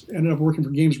college, I ended up working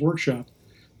for Games Workshop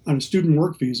on a student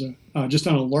work visa, just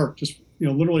on a lark. Just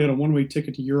literally had a one-way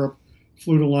ticket to Europe,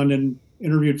 flew to London,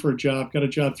 interviewed for a job, got a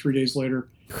job 3 days later,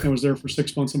 and was there for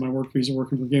 6 months on my work visa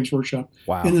working for Games Workshop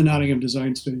in the Nottingham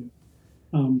Design Studio.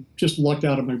 Just lucked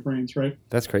out of my brains, right?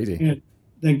 That's crazy. And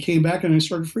then came back and I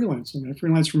started freelancing. I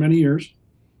freelanced for many years.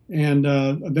 And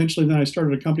eventually then I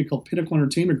started a company called Pinnacle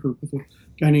Entertainment Group with a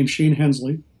guy named Shane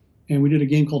Hensley. And we did a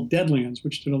game called Deadlands,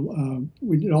 which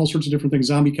we did all sorts of different things,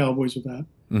 zombie cowboys with that,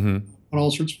 on all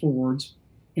sorts of awards.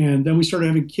 And then we started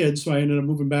having kids, so I ended up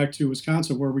moving back to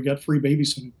Wisconsin where we got free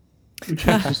babysitting, which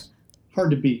is just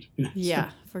hard to beat.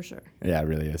 Yeah, for sure. Yeah, it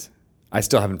really is. I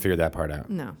still haven't figured that part out.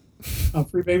 No.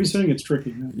 Free babysitting, it's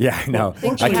tricky. Yeah, I know.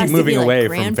 Fortunately, I it keep has to moving be, away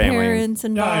from family. Grandparents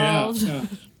involved. Yeah.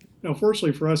 No,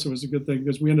 fortunately for us, it was a good thing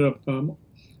because we ended up,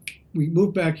 we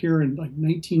moved back here in like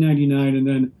 1999, and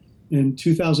then in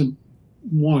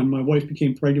 2001, my wife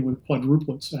became pregnant with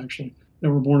quadruplets, actually, that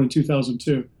were born in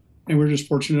 2002. And we were just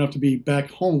fortunate enough to be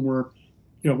back home where,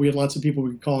 we had lots of people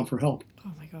we could call in for help.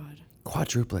 Oh my God.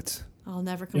 Quadruplets. I'll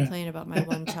never complain about my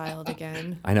one child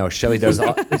again. I know. Shelley does.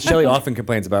 Shelley often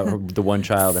complains about the one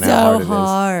child and how So hard it is.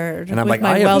 hard. And I'm with like,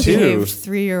 my I have two. well-behaved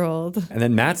 3-year-old. And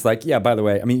then Matt's like, yeah, by the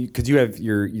way, I mean, because you have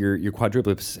your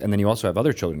quadruplets, and then you also have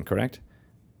other children, correct?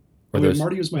 Or those?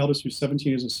 Marty was my eldest, who's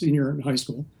 17, is a senior in high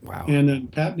school. Wow. And then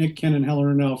Pat, Nick, Ken, and Helen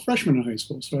are now freshmen in high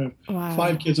school. So I have Wow.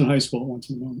 5 kids in high school at once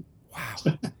in the moment.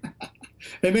 Wow.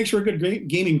 It makes for a good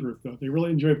gaming group, though. They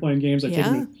really enjoy playing games. I take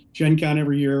them to Gen Con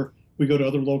every year. We go to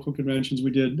other local conventions. We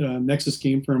did Nexus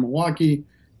Game Fair in Milwaukee.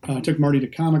 Took Marty to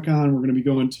Comic-Con. We're going to be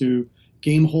going to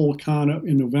Gamehole Con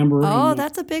in November. Oh, and,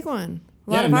 that's a big one.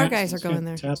 A lot of our guys are going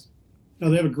there. No,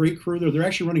 they have a great crew there. They're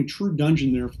actually running True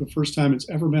Dungeon there for the first time it's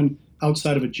ever been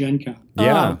outside of a Gen Con.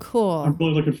 Yeah. Oh, cool. I'm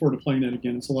really looking forward to playing that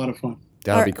again. It's a lot of fun.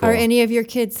 That'd be cool. Are any of your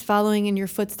kids following in your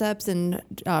footsteps in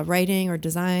writing or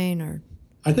design or?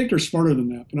 I think they're smarter than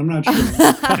that, but I'm not sure.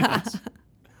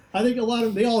 I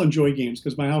think they all enjoy games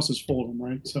because my house is full of them,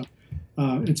 right? So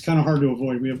it's kind of hard to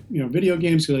avoid. We have video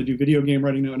games because I do video game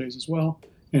writing nowadays as well,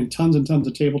 and tons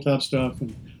of tabletop stuff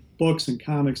and books and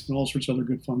comics and all sorts of other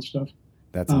good fun stuff.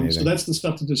 That's amazing. So that's the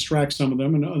stuff that distracts some of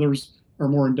them, and others are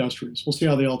more industrious. We'll see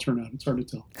how they all turn out. It's hard to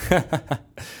tell.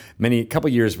 Couple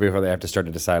years before they have to start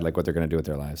to decide like what they're going to do with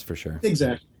their lives, for sure.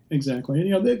 Exactly.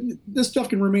 And, this stuff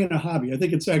can remain a hobby. I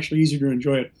think it's actually easier to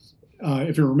enjoy it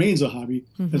if it remains a hobby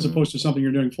as opposed to something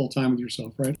you're doing full time with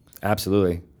yourself, right?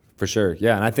 Absolutely. For sure,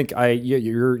 yeah, and I think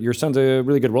your son's a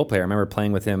really good role player. I remember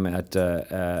playing with him at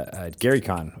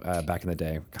GaryCon back in the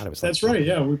day. God, it was. That's right.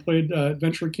 Yeah, we played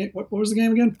Adventure King. What was the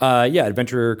game again?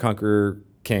 Adventure Conquer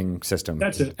King system.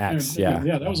 That's it. X. Yeah,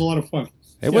 that was a lot of fun.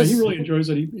 He really enjoys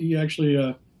it. He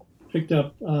actually picked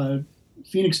up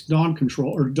Phoenix Dawn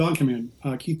Control or Dawn Command,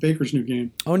 Keith Baker's new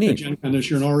game. Oh, neat. At Gen Con this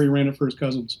year, and already ran it for his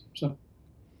cousins. So.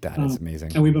 That is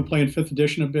amazing. And we've been playing 5th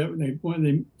edition a bit.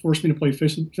 They forced me to play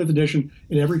 5th edition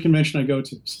at every convention I go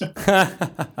to. So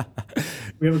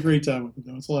we have a great time with it,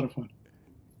 though. It's a lot of fun.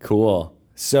 Cool.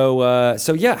 So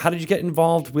yeah, how did you get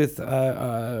involved with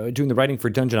doing the writing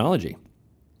for Dungeonology?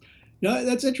 Yeah,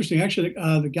 that's interesting. Actually,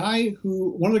 one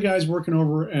of the guys working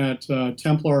over at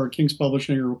Templar or King's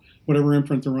Publishing or whatever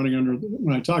imprint they're running under,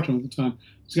 when I talked to him at the time,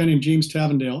 was a guy named James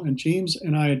Tavendale. And James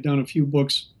and I had done a few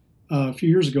books. A few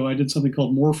years ago, I did something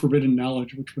called More Forbidden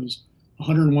Knowledge, which was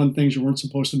 101 things you weren't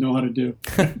supposed to know how to do.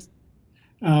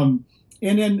 And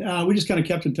then we just kind of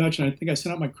kept in touch. And I think I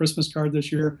sent out my Christmas card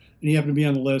this year, and he happened to be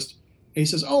on the list. And he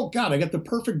says, "Oh God, I got the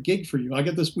perfect gig for you. I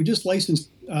got this. We just licensed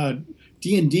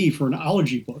D&D for an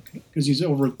ology book because he's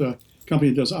over at the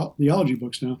company that does the ology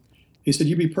books now." He said,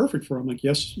 "You'd be perfect for it." I'm like,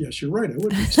 "Yes, you're right. I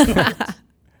would be." So,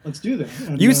 let's do that.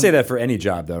 And, you would say that for any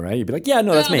job, though, right? You'd be like, "Yeah,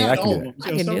 no, that's me. I can do that." I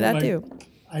can do that too.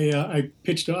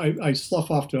 I slough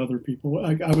off to other people.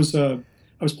 I was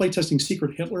playtesting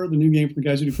Secret Hitler, the new game from the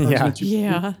guys who do Cards Against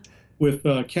Humanity, with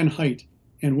Ken Hite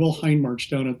and Will Heinmarch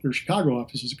down at their Chicago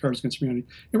offices of Cards Against Humanity.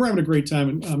 And we're having a great time.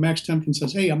 And Max Temkin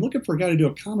says, "Hey, I'm looking for a guy to do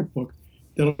a comic book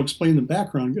that'll explain the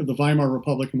background of the Weimar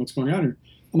Republic and what's going on here."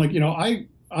 I'm like,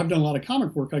 I've done a lot of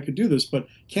comic work. I could do this, but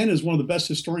Ken is one of the best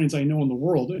historians I know in the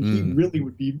world, and he really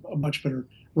would be a much better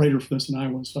writer for this than I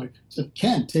was. So I said,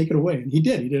 "Ken, take it away," and he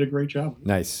did. He did a great job.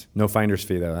 Nice. No finder's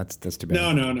fee though. That's too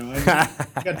bad. No.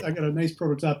 I got a nice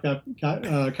prototype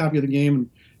copy of the game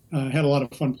and had a lot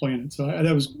of fun playing it. So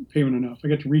that was payment enough. I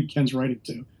got to read Ken's writing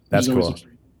too. That's cool.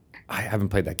 I haven't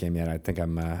played that game yet. I think I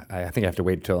think I have to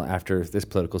wait till after this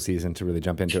political season to really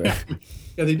jump into it.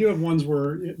 Yeah, they do have ones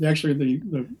where actually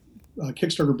the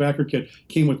Kickstarter backer kit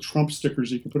came with Trump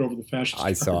stickers you can put over the fascist.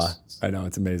 I know,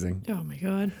 it's amazing. Oh my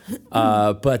God.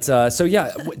 So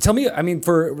yeah, tell me. I mean,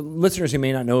 for listeners who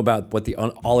may not know about what the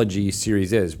Ology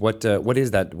series is, what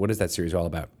is that? What is that series all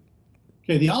about?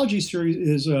 Okay, the Ology series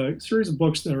is a series of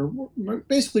books that are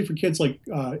basically for kids like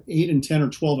 8 and 10 or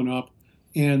 12 and up,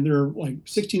 and they're like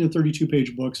 16 to 32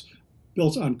 page books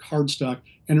built on cardstock,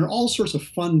 and they're all sorts of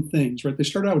fun things, right? They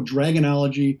started out with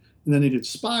Dragonology, and then they did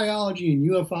Spyology and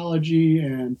ufology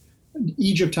and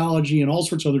Egyptology and all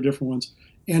sorts of other different ones.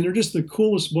 And they're just the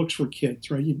coolest books for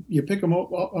kids, right? You pick them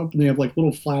up and they have like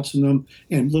little flaps in them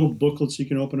and little booklets you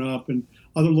can open up and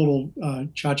other little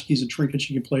tchotchkes and trinkets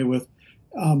you can play with.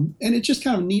 And it's just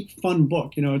kind of a neat, fun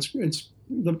book. It's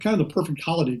the kind of the perfect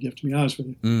holiday gift, to be honest with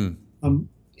you.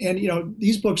 And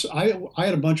these books, I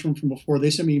had a bunch of them from before. They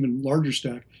sent me even larger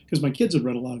stack because my kids had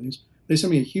read a lot of these. They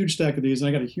sent me a huge stack of these, and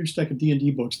I got a huge stack of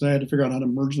D&D books. And I had to figure out how to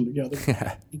merge them together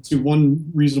into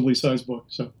one reasonably sized book.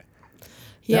 So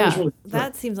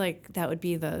that seems like that would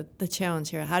be the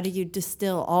challenge here. How do you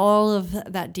distill all of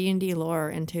that D&D lore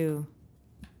into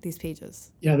these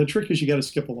pages? Yeah, the trick is you got to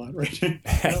skip a lot, right?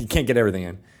 You can't get everything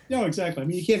in. No, exactly. I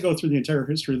mean, you can't go through the entire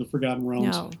history of the Forgotten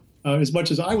Realms. No. As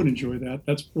much as I would enjoy that,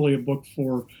 that's really a book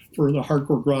for the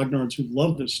hardcore grognards who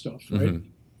love this stuff, right?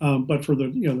 But for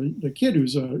the kid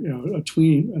who's a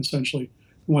tween essentially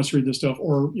who wants to read this stuff,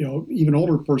 or even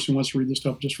older person who wants to read this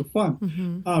stuff just for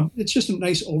fun, it's just a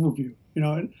nice overview.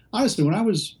 And honestly, when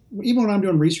I'm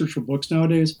doing research for books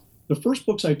nowadays, the first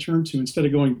books I turn to, instead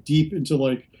of going deep into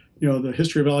the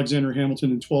history of Alexander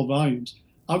Hamilton in 12 volumes,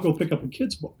 I'll go pick up a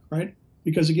kid's book, right?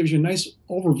 Because it gives you a nice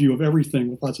overview of everything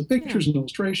with lots of pictures and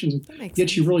illustrations, and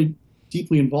gets you really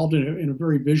deeply involved in a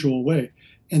very visual way.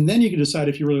 And then you can decide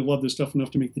if you really love this stuff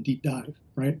enough to make the deep dive,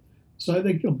 right? So I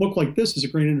think a book like this is a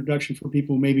great introduction for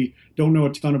people who maybe don't know a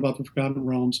ton about the Forgotten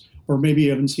Realms, or maybe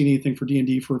haven't seen anything for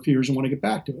D&D for a few years and want to get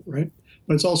back to it, right?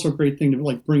 But it's also a great thing to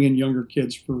like bring in younger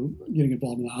kids for getting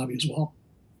involved in the hobby as well.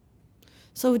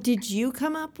 So did you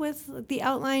come up with the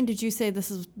outline? Did you say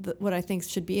this is what I think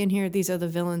should be in here? These are the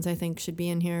villains I think should be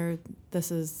in here.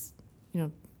 This is,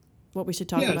 what we should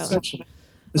talk about.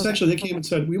 Essentially, they came and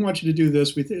said, we want you to do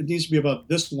this. It needs to be about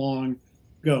this long.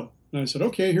 Go. And I said,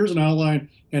 okay, here's an outline.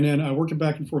 And then I worked it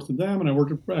back and forth with them, and I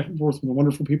worked it back and forth with the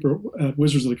wonderful people at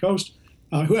Wizards of the Coast,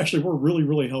 who actually were really,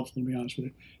 really helpful, to be honest with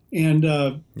you. And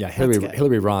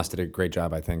Hillary Ross did a great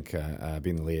job, I think,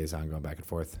 being the liaison, going back and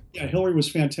forth. Yeah, Hillary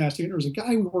was fantastic. And there was a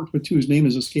guy we worked with too. His name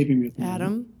is escaping me at the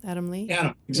moment. Adam Lee.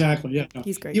 Adam, exactly. Yeah, no,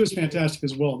 he's great. He was fantastic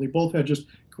as well. They both had just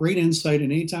great insight,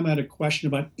 and anytime I had a question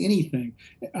about anything,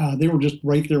 they were just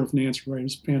right there with an answer. Right, it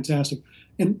was fantastic.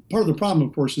 And part of the problem,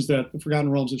 of course, is that the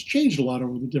Forgotten Realms has changed a lot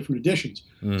over the different editions.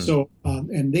 So,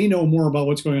 and they know more about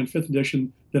what's going on in 5th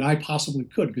edition than I possibly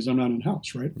could, because I'm not in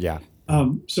house, right? Yeah.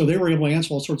 So they were able to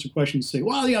answer all sorts of questions, say,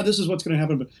 well, yeah, this is what's going to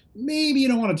happen, but maybe you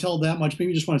don't want to tell that much.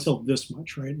 Maybe you just want to tell this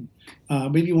much, right?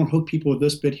 Maybe you want to hook people with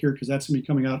this bit here, because that's going to be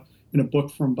coming out in a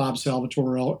book from Bob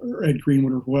Salvatore or Ed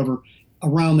Greenwood or whoever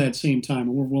around that same time,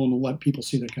 and we're willing to let people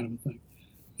see that kind of a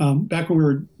thing. Back when we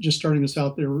were just starting this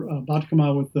out, they were about to come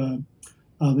out with the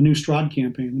new Strahd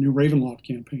campaign, the new Ravenloft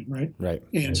campaign, right? Right.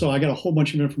 And so I got a whole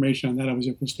bunch of information on that I was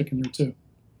able to stick in there too.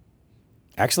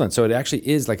 Excellent. So it actually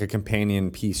is like a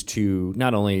companion piece to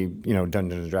not only,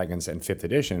 Dungeons and Dragons and 5th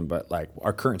edition, but like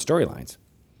our current storylines.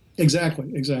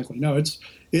 Exactly. No, it's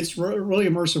really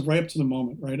immersive right up to the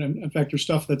moment, right? And in fact, there's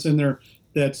stuff that's in there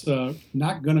that's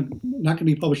not gonna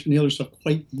be published in the other stuff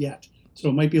quite yet. So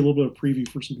it might be a little bit of preview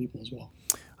for some people as well.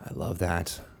 I love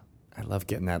that. I love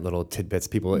getting that little tidbits.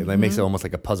 People, it makes it almost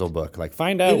like a puzzle book. Like,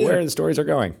 find out where the stories are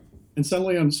going. And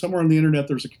suddenly, somewhere on the internet,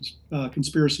 there's a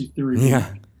conspiracy theory.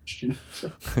 Yeah.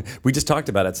 We just talked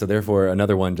about it, so therefore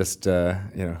another one. Just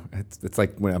it's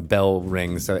like when a bell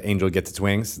rings, an angel gets its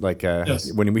wings. Like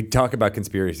yes. When we talk about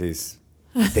conspiracies,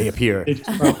 they appear.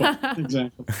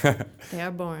 Exactly. They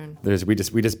are born. We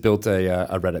just built a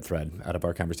Reddit thread out of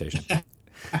our conversation.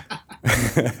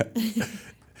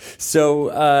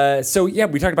 So yeah,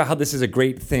 we talked about how this is a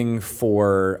great thing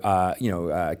for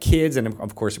kids, and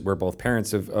of course we're both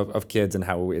parents of kids, and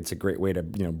how it's a great way to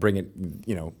bring it.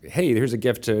 Hey, here's a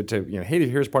gift to hey,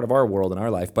 here's part of our world and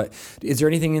our life. But is there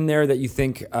anything in there that you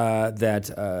think that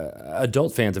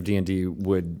adult fans of D&D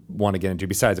would want to get into,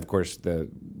 besides of course the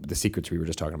secrets we were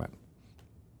just talking about?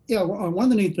 Yeah, one of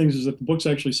the neat things is that the book's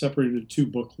actually separated into 2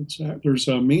 booklets. There's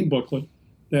a main booklet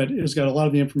that has got a lot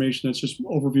of the information that's just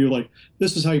overview, like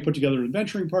this is how you put together an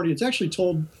adventuring party. It's actually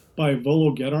told by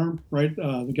Volo Gedarm, right?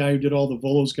 The guy who did all the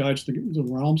Volo's guides to the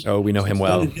realms. Oh, we know him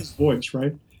well. In his voice,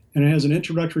 right? And it has an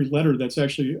introductory letter that's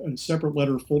actually a separate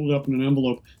letter folded up in an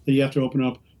envelope that you have to open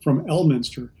up from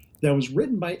Elminster, that was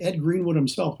written by Ed Greenwood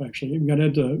himself, actually. We got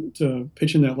Ed to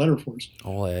pitch in that letter for us.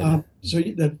 Oh, Ed. So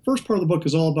that first part of the book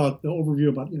is all about the overview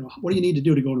about, what do you need to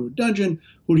do to go to a dungeon?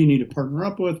 Who do you need to partner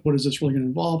up with? What is this really going to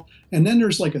involve? And then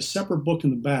there's like a separate book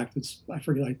in the back that's, I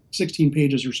forget, like 16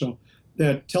 pages or so,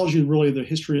 that tells you really the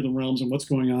history of the realms and what's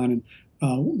going on,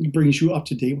 and brings you up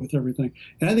to date with everything.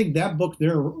 And I think that book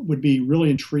there would be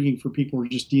really intriguing for people who are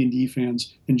just D&D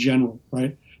fans in general,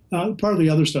 right? Part of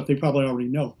the other stuff they probably already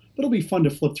know. But it'll be fun to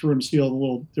flip through and see all the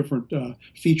little different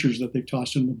features that they've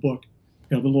tossed in the book.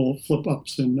 The little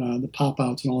flip-ups and the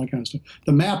pop-outs and all that kind of stuff.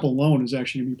 The map alone is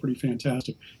actually going to be pretty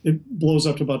fantastic. It blows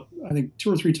up to about, I think,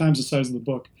 2 or 3 times the size of the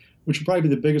book, which would probably be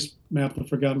the biggest map of the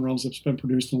Forgotten Realms that's been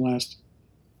produced in the last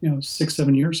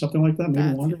 6-7 years, something like that, maybe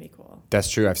That's longer. pretty cool. That's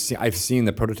true. I've seen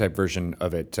the prototype version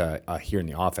of it here in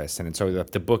the office, and so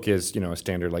the book is a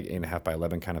standard like 8.5 by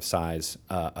 11 kind of size.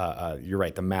 You're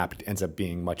right. The map ends up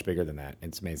being much bigger than that.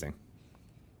 It's amazing.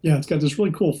 Yeah, it's got this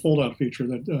really cool fold-out feature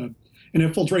that, and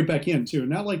it folds right back in too.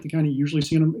 Not like the kind you usually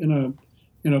see in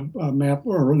a map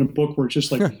or in a book where it's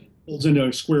just like folds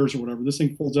into squares or whatever. This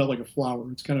thing folds out like a flower.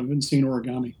 It's kind of insane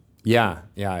origami. Yeah,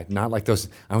 not like those.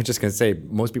 I was just gonna say,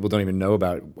 most people don't even know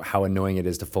about how annoying it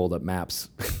is to fold up maps,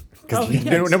 because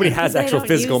nobody has actual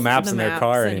physical maps in their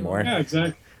car anymore. Yeah,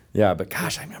 exactly. Yeah, but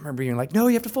gosh, I remember being like, no,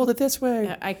 you have to fold it this way.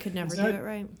 Yeah, I could never do it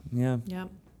right. Yeah. Yep.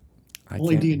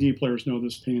 Only D&D players know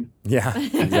this pain. Yeah,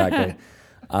 exactly.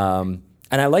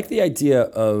 And I like the idea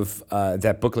of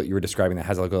that booklet you were describing that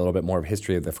has like a little bit more of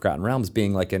history of the Forgotten Realms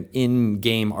being like an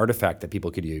in-game artifact that people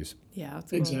could use. Yeah,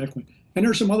 that's cool. Exactly. And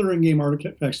there's some other in-game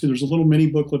artifacts too. There's a little mini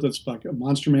booklet that's like a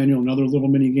monster manual, another little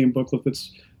mini game booklet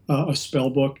that's a spell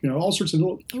book. All sorts of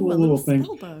cool little things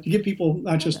to give people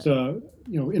not just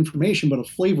information but a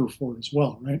flavor for it as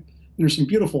well, right? there's some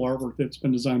beautiful artwork that's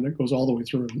been designed that goes all the way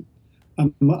through.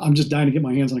 I'm just dying to get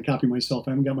my hands on a copy myself.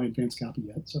 I haven't got my advanced copy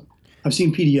yet, so I've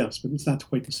seen PDFs, but it's not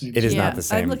quite the same. It is not the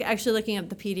same. I'm actually looking at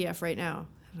the PDF right now.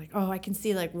 I'm like, oh, I can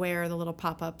see like where the little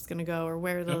pop-up's going to go or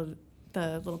where the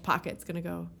little pocket's going to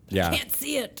go. Yeah. I can't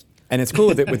see it. And it's cool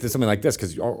with something like this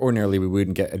because ordinarily we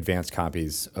wouldn't get advanced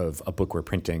copies of a book we're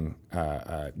printing,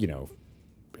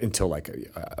 until like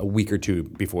a week or two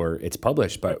before it's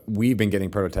published. But we've been getting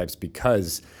prototypes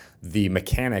because the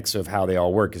mechanics of how they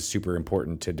all work is super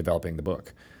important to developing the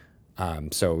book.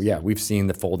 So yeah, we've seen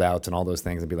the fold outs and all those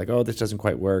things and be like, oh, this doesn't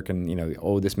quite work. And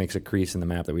this makes a crease in the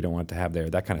map that we don't want to have there,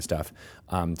 that kind of stuff.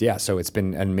 So it's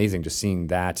been amazing just seeing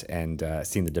that and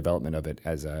seeing the development of it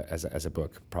as a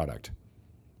book product.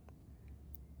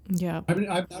 Yeah.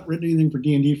 I've not written anything for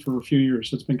D&D for a few years,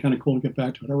 so it's been kind of cool to get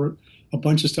back to it. I wrote a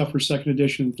bunch of stuff for second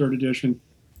edition, third edition,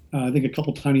 I think a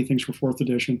couple tiny things for fourth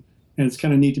edition, and it's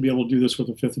kind of neat to be able to do this with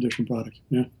a fifth edition product.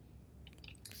 Yeah.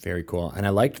 Very cool. And I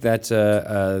liked that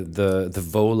the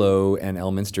Volo and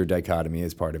Elminster dichotomy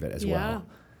is part of it as well.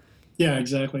 Yeah,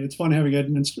 exactly. It's fun having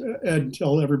Ed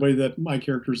tell everybody that my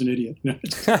character is an idiot.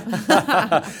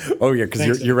 Oh, yeah,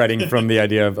 because you're writing from the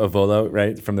idea of Volo,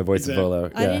 right? From the voice of Volo.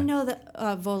 Yeah. I didn't know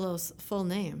that Volo's full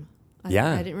name. I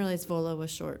didn't realize Volo was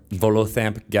short.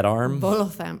 Volothamp Gedarm.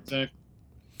 Volothamp.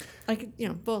 Exactly.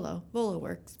 Volo. Volo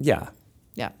works. Yeah.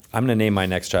 Yeah. I'm going to name my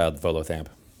next child Volothamp.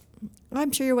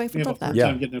 I'm sure your wife would love that.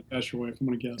 I'm getting it past your wife, I'm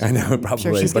going to guess. I know, probably. I'm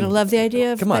sure she's going to love the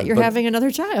idea that you're having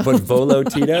another child. But Volo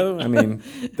Tito, I mean,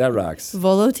 that rocks.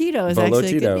 Volo Tito is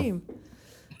actually a good name.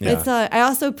 Yeah. It's. I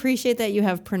also appreciate that you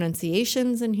have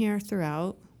pronunciations in here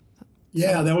throughout.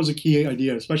 Yeah, that was a key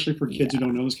idea, especially for kids who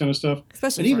don't know this kind of stuff.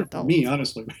 Especially and even for for me,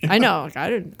 honestly. I know. I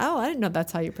didn't know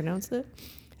that's how you pronounced it.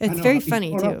 It's very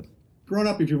funny too. Growing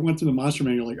up, if you went to the Monster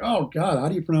Manual, you're like, oh God, how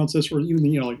do you pronounce this? Or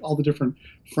even like all the different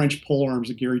French pole arms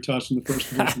that Gary tossed in the first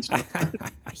edition stuff.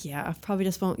 Yeah, I probably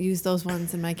just won't use those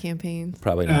ones in my campaigns.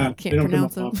 Probably not. Can't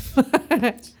pronounce them.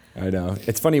 I know.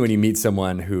 It's funny when you meet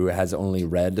someone who has only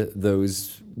read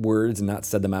those words and not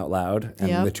said them out loud,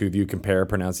 and the two of you compare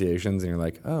pronunciations, and you're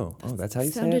like, oh, that's how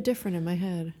you say it? Sounded different in my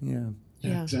head. Yeah,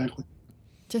 exactly.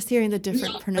 Just hearing the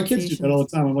different pronunciations. My kids do that all the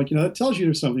time. I'm like, that tells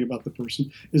you something about the person,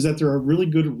 is that they're a really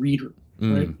good reader,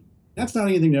 right? That's not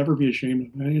anything to ever be ashamed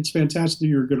of. I mean, it's fantastic that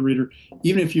you're a good reader,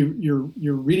 even if your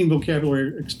reading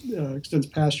vocabulary extends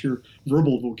past your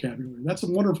verbal vocabulary. That's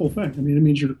a wonderful thing. I mean, it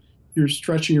means you're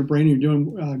stretching your brain and you're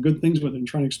doing good things with it and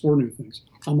trying to explore new things.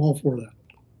 I'm all for that.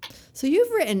 So you've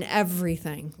written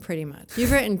everything, pretty much.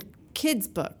 You've written kids'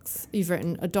 books. You've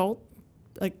written adult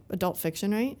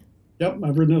fiction, right? Yep,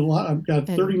 I've written a lot. I've got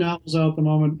 30 novels out at the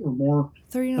moment or more.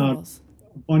 30 novels.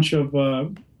 A bunch of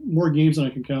more games than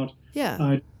I can count.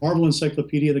 Yeah. Marvel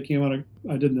Encyclopedia that came out.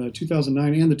 I did the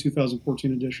 2009 and the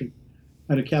 2014 edition.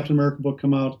 I had a Captain America book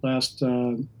come out back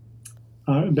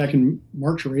in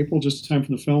March or April, just in time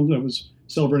for the film that was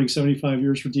celebrating 75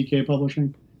 years for DK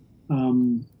Publishing.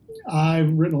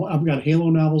 I've got Halo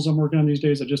novels I'm working on these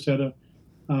days. I just had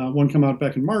one come out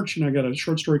back in March, and I got a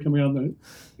short story coming out, an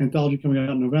anthology coming out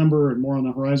in November, and more on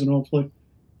the horizon, hopefully,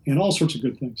 and all sorts of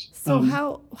good things. So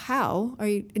how are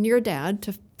you? And you're a dad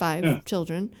to 5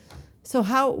 children. So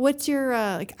what's your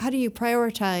how do you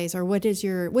prioritize, or what's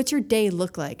your day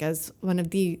look like as one of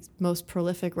the most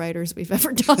prolific writers we've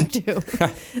ever talked to?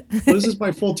 Well, this is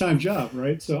my full-time job,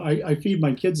 right? So I feed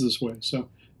my kids this way. So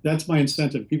that's my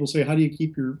incentive. People say, how do you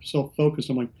keep yourself focused?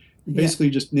 I'm like, basically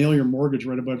just nail your mortgage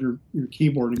right above your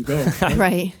keyboard and go.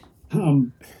 Right.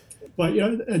 But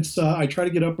it's I try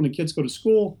to get up when the kids go to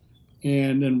school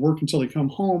and then work until they come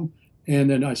home.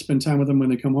 And then I spend time with them when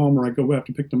they come home, or I go have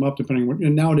to pick them up, depending on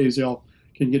and nowadays they all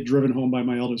can get driven home by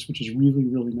my eldest, which is really,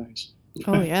 really nice.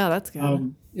 Oh, yeah, that's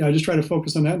good. I just try to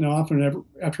focus on that. Now, often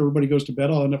after everybody goes to bed,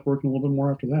 I'll end up working a little bit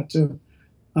more after that, too.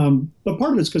 But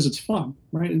part of it's because it's fun,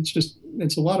 right?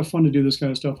 It's a lot of fun to do this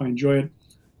kind of stuff. I enjoy it.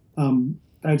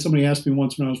 I had somebody ask me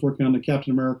once when I was working on the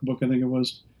Captain America book, I think it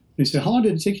was, they say, how long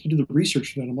did it take you to do the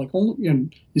research for that? I'm like,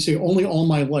 and you say, only all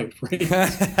my life, right?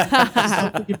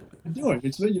 That's what you've been doing.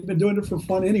 You've been doing it for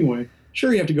fun anyway.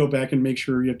 Sure, you have to go back and make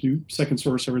sure you have to second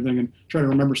source everything and try to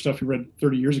remember stuff you read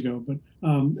 30 years ago. But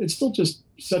it's still just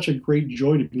such a great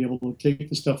joy to be able to take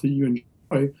the stuff that you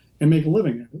enjoy and make a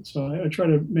living at it. So I try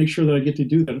to make sure that I get to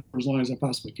do that for as long as I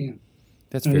possibly can.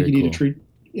 That's I very think you cool. need to treat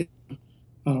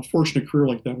a fortunate career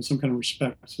like that with some kind of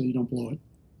respect so you don't blow it.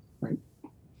 Right.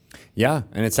 Yeah,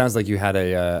 and it sounds like you had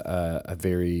a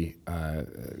very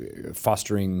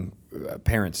fostering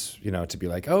parents, to be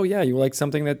like, oh yeah, you like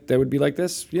something that would be like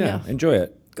this? Yeah, enjoy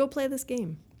it. Go play this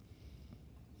game.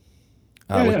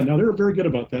 Yeah, no, they're very good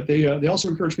about that. They also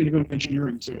encouraged me to go to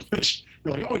engineering too. Which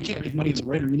they're like, oh, you can't make money as a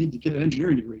writer. You need to get an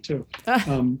engineering degree too.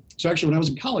 So actually, when I was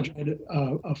in college, I had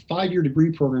a 5-year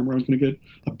degree program where I was going to get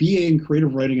a BA in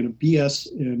creative writing and a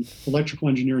BS in electrical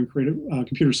engineering, creative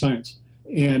computer science,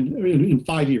 and in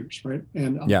 5 years, right?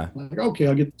 And I'm like, okay,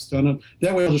 I'll get this done.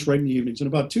 That way, I'll just write in the evenings. And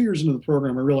about 2 years into the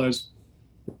program, I realized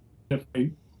if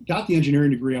I got the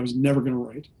engineering degree, I was never going to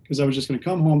write because I was just going to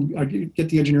come home, I'd get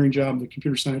the engineering job, the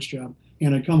computer science job,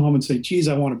 and I'd come home and say, geez,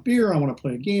 I want a beer, I want to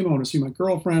play a game, I want to see my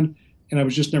girlfriend, and I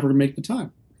was just never going to make the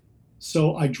time.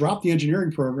 So I dropped the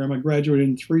engineering program. I graduated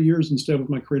in 3 years instead with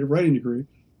my creative writing degree,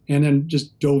 and then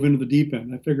just dove into the deep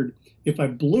end. I figured if I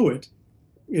blew it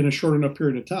in a short enough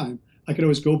period of time, I could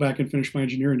always go back and finish my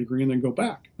engineering degree and then go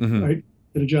back, right?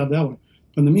 Get a job that way.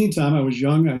 But in the meantime, I was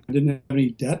young, I didn't have any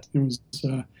debt. It was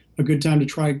a good time to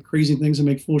try crazy things and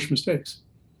make foolish mistakes.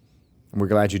 We're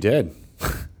glad you did.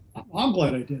 I'm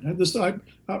glad I did.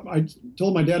 I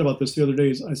told my dad about this the other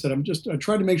day. I said, I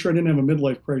tried to make sure I didn't have a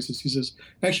midlife crisis. He says,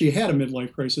 actually, you had a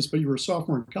midlife crisis, but you were a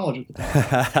sophomore in college at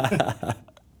the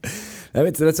time.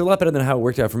 That's a lot better than how it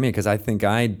worked out for me because I think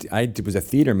I was a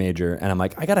theater major and I'm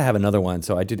like, I got to have another one.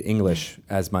 So I did English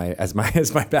as my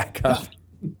backup.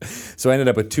 So I ended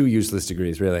up with 2 useless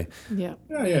degrees, really. Yeah.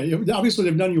 Yeah. Obviously,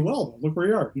 they've done you well, though. Look where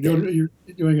you are. You're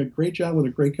doing a great job with a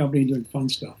great company and doing fun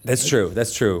stuff. That's true.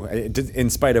 That's true.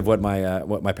 In spite of what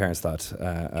my parents thought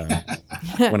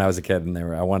when I was a kid, and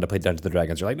I wanted to play Dungeons and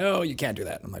Dragons. They're like, no, you can't do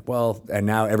that. I'm like, well, and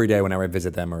now every day whenever I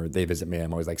visit them or they visit me,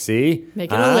 I'm always like, see,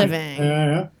 making a living.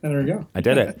 Yeah. There you go. I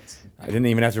did it. I didn't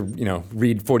even have to,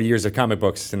 read 40 years of comic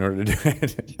books in order to do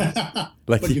it.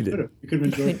 Like but you did. You could have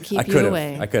enjoyed it. Keep you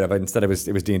away. I could have. Instead, it was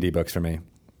D&D books for me.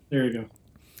 There you go.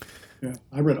 Yeah,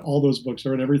 I read all those books. I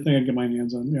read everything I could get my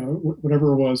hands on,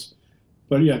 whatever it was.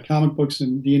 But yeah, comic books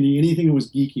and D&D, anything that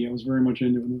was geeky, I was very much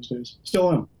into in those days.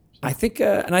 Still am. I think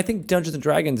Dungeons and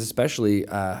Dragons especially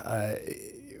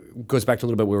goes back to a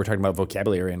little bit we were talking about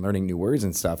vocabulary and learning new words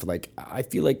and stuff. Like I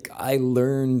feel like I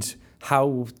learned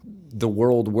how the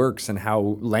world works and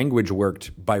how language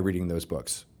worked by reading those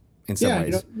books in some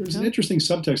ways. There's an interesting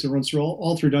subtext that runs through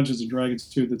all through Dungeons and Dragons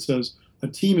too that says a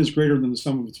team is greater than the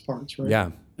sum of its parts, right? Yeah.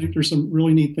 I think there's some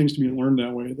really neat things to be learned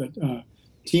that way, that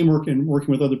teamwork and working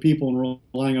with other people and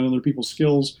relying on other people's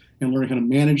skills and learning how to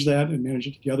manage that and manage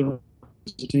it together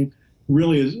as a team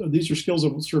really is, these are skills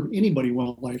that will serve anybody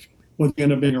well in life, whether you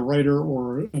end up being a writer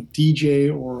or a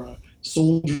DJ or a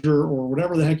soldier or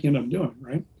whatever the heck you end up doing,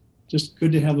 right? Just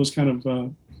good to have those kind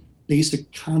of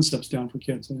basic concepts down for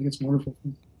kids. I think it's a wonderful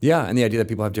thing. Yeah, and the idea that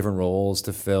people have different roles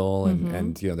to fill,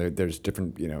 and there's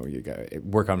different, you got to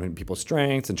work on people's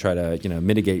strengths and try to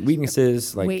mitigate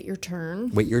weaknesses. Like wait your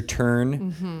turn. Wait your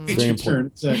turn. Wait your turn.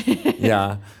 Exactly.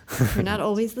 Yeah. You're not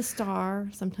always the star.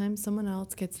 Sometimes someone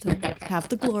else gets to have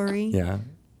the glory. Yeah.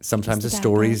 Sometimes the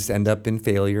stories end up in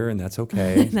failure, and that's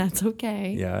okay. That's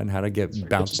okay. Yeah, and how to get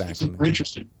bounced back. It's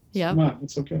interesting. Yeah. Come on,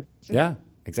 it's okay. Yeah,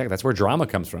 exactly. That's where drama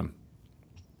comes from.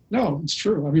 No, it's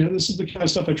true. I mean, this is the kind of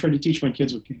stuff I try to teach my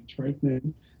kids with games, right?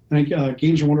 And I think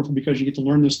games are wonderful because you get to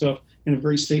learn this stuff in a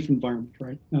very safe environment,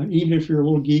 right? Even if you're a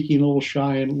little geeky and a little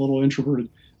shy and a little introverted,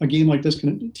 a game like this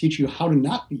can teach you how to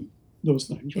not be those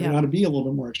things, right? How to be a little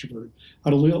bit more extroverted,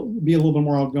 how to be a little bit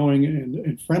more outgoing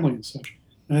and friendly and such.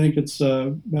 And I think it's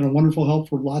been a wonderful help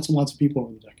for lots and lots of people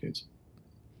over the decades.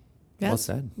 Yes, well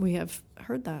said. We have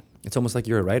heard that. It's almost like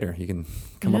you're a writer. You can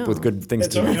come up with good things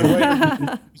to do.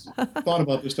 Thought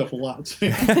about this stuff a lot.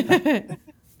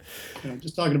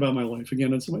 Just talking about my life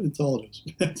again. It's all it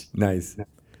is. Nice.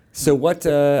 So what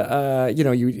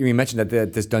you mentioned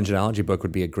that this Dungeonology book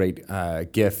would be a great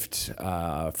gift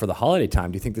for the holiday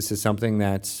time. Do you think this is something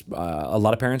that a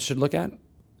lot of parents should look at?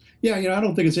 Yeah, I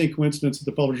don't think it's any coincidence that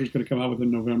the publisher is going to come out with it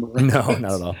in November. Right? No,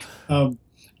 not at all.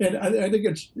 And I think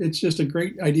it's just a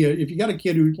great idea. If you got a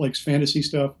kid who likes fantasy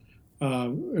stuff,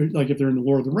 like if they're in the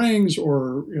Lord of the Rings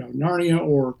or Narnia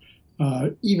or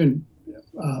even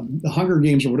the Hunger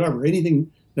Games or whatever,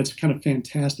 anything that's kind of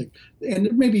fantastic,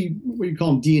 and maybe what you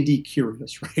call them D&D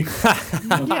curious, right?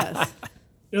 Yes.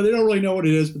 They don't really know what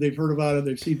it is, but they've heard about it.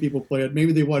 They've seen people play it.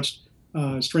 Maybe they watched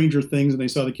Stranger Things and they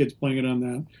saw the kids playing it on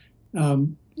that.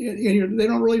 And they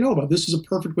don't really know about it. This is a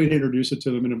perfect way to introduce it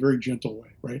to them in a very gentle way,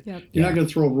 right? Yep. You're not going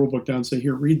to throw a rule book down and say,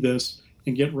 here, read this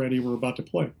and get ready. We're about to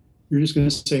play. You're just going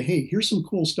to say, hey, here's some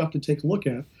cool stuff to take a look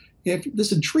at. If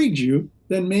this intrigues you,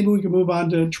 then maybe we can move on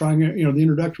to trying the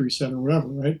introductory set or whatever,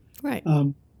 right? Right.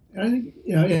 And I think,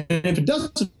 and if it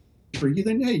doesn't intrigue you,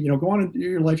 then hey, go on in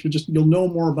your life. You'll know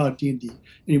more about D&D, and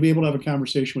you'll be able to have a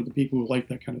conversation with the people who like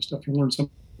that kind of stuff. You'll learn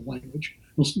something language.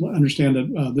 You'll understand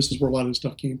that this is where a lot of this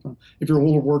stuff came from. If you're a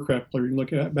World of Warcraft player, you can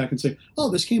look at back and say, "Oh,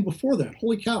 this came before that.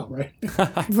 Holy cow!" Right?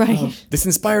 Right. This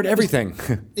inspired everything.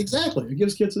 Exactly. It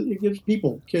gives kids, it gives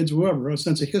people, kids, whoever, a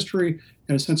sense of history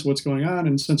and a sense of what's going on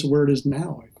and a sense of where it is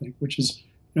now. I think, which is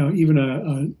even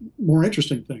a more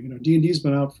interesting thing. D&D's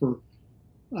been out for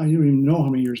I don't even know how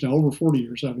many years now, over 40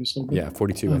 years, obviously. But, Yeah,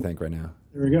 42, I think, right now.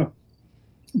 there you go.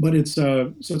 But it's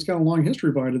so it's got a long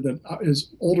history behind it that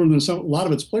is older than a lot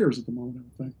of its players at the moment,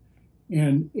 I think.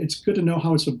 And it's good to know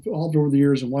how it's evolved over the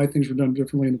years and why things were done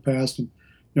differently in the past, and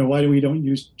why we don't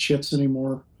use chits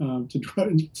anymore to draw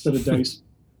instead of dice.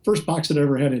 First box that I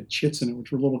ever had chits in it,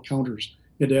 which were little counters.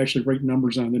 You had to actually write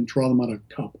numbers on, and then draw them out of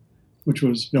a cup, which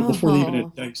was before they even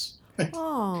had dice.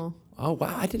 Oh. Oh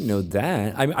wow, I didn't know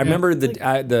that. I remember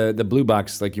the blue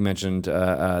box, like you mentioned,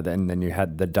 and then you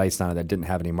had the dice on it that didn't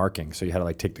have any markings, so you had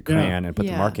to take the crayon and put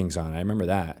the markings on. I remember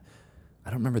that.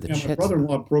 I don't remember the chits. My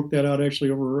brother-in-law broke that out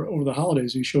actually over the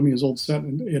holidays. He showed me his old set,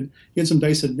 and he had some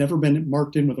dice that had never been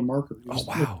marked in with a marker. Oh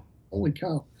wow! Holy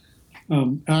cow!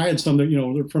 I had some that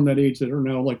they're from that age that are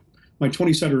now my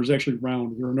 20-setter is actually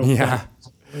round. There are no flags.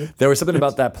 There was something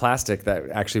about that plastic that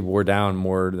actually wore down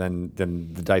more than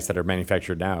the dice that are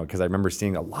manufactured now. Because I remember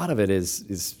seeing a lot of it is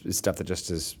stuff that just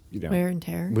is wear and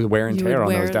tear. With wear and tear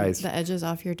on those dice. The edges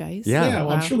off your dice. Yeah,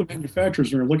 well, I'm sure the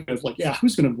manufacturers are looking at it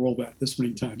who's going to roll that this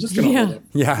many times? It's going to roll that.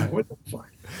 Yeah. What the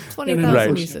fuck?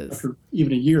 20,000 pieces. After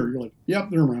even a year, you're like, yep,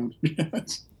 they're around.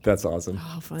 That's awesome.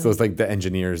 Oh, fun. So it's like the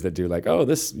engineers that do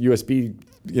this USB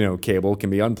cable can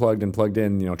be unplugged and plugged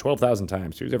in 12,000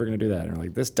 times. Who's ever going to do that?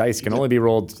 And this dice can only be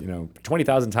rolled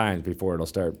 20,000 times before it'll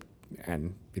start.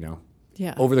 And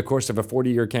over the course of a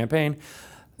 40-year campaign,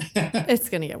 it's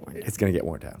going to get worn down. It's going to get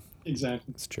worn down.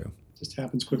 Exactly. It's true. It just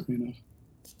happens quickly enough.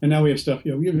 And now we have stuff,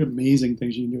 we have amazing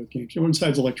things you can do with games.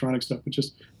 Besides electronic stuff, but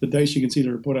just the dice you can see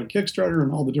that are put on Kickstarter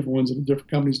and all the different ones that the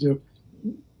different companies do,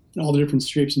 and all the different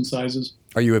shapes and sizes.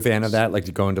 Are you a fan of that? Like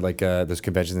to go into those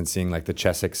conventions and seeing the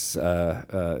Chessex,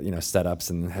 setups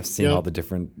and have seen all the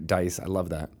different dice? I love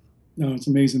that. No, it's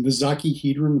amazing. The Zaki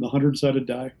Hedron, the 100-sided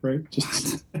die, right?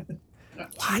 Just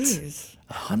what?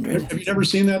 100? Have you never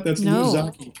seen that? That's No. Lou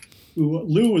Zaki.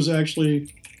 Lou was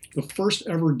actually the first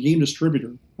ever game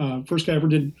distributor. First guy ever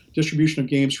did distribution of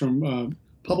games from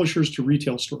publishers to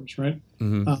retail stores, right?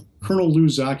 Mm-hmm. Colonel Lou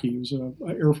Zaki, he was an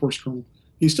Air Force colonel.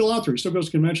 He's still out there. He still goes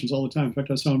to conventions all the time. In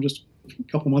fact, I saw him just a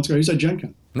couple months ago. He's at Gen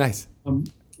Con. Nice.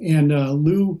 And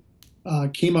Lou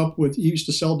came up with, he used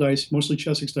to sell dice, mostly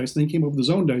Chessex dice. Then he came up with his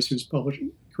own dice he was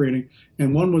creating.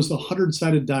 And one was the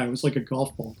 100-sided die. It was like a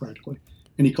golf ball practically.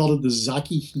 And he called it the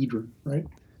Zaki Hedron, right?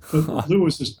 But Lou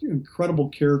was this incredible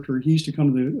character. He used to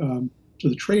come to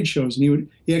the trade shows, and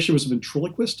he actually was a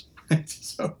ventriloquist. Right?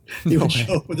 So he would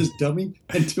show up with his dummy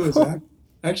and do his act.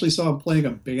 I actually saw him playing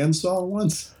a bandsaw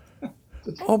once.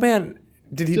 Oh man,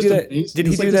 did he Just do that? amazing. Did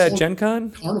he It's do like that this at Gen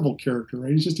Con? Carnival character,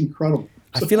 right? He's just incredible.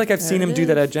 I feel like I've seen There him it do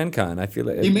that is. at Gen Con. I feel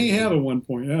like He may have at one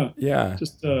point, yeah. Yeah.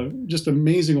 Just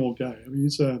amazing old guy. I mean,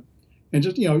 he's and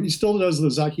just he still does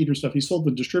the Zaki Hedron stuff. He sold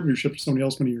the distributorship to somebody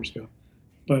else many years ago,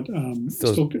 but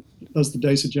still does the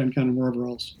dice at Gen Con and wherever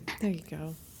else. There you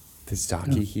go. The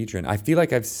Zaki Hedron. I feel like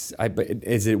but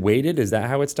is it weighted? Is that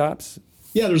how it stops?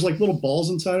 Yeah, there's little balls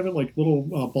inside of it, like little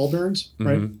ball bearings,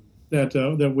 right?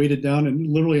 That weighted down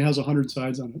and literally has 100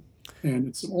 sides on it, and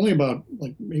it's only about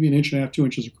maybe an inch and a half, 2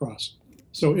 inches across.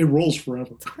 So it rolls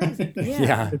forever.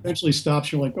 Yeah. It eventually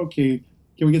stops. You're like, okay,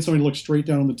 can we get somebody to look straight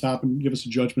down on the top and give us a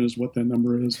judgment as to what that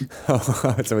number is?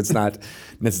 So it's not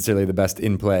necessarily the best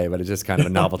in play, but it's just kind of a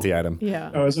novelty item.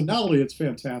 Yeah. As a novelty, it's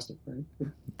fantastic,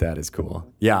 right? That is cool.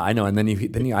 Yeah, I know. And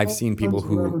then I've seen people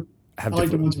who have I like the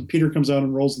different. ones when Peter comes out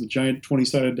and rolls the giant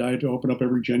 20-sided die to open up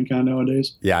every Gen Con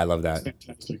nowadays. Yeah, I love that. It's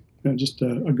fantastic. Yeah, just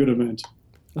a good event.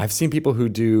 I've seen people who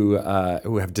do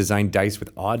who have designed dice with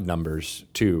odd numbers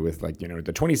too, with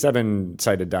the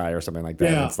 27-sided die or something like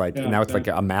that. Yeah, It's now it's like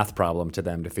a math problem to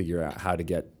them to figure out how to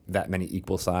get that many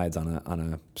equal sides on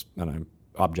an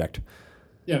object.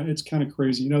 Yeah, it's kind of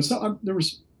crazy. There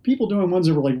was people doing ones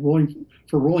that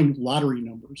were rolling lottery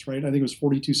numbers, right? I think it was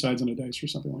 42 sides on a dice or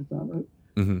something like that, right?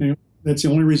 Mm-hmm. That's the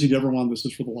only reason you'd ever want this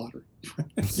is for the lottery.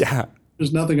 Yeah.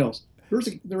 There's nothing else.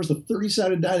 There was a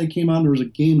 30-sided die that came out. There was a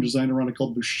game designed around it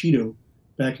called Bushido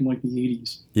back in the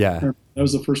 80s. Yeah. That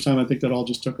was the first time I think that all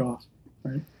just took off,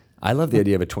 right? I love the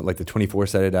idea of the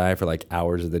 24-sided die for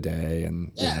hours of the day, and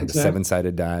the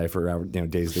 7-sided die for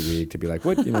days of the week to be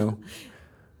what. And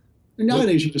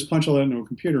nowadays you just punch all that into a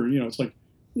computer. It's like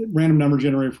random number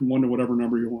generated from 1 to whatever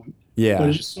number you want. Yeah. But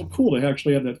it's just so cool to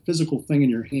actually have that physical thing in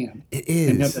your hand. It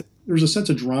is. There's a sense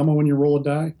of drama when you roll a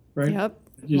die, right? Yep.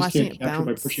 You just Watching can't it capture by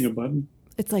bounce. pushing a button.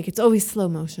 It's always slow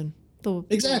motion.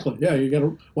 Exactly. Yeah, you got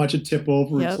to watch it tip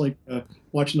over. Yep. It's like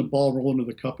watching the ball roll into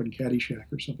the cup in Caddyshack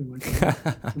or something like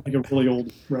that. Like a really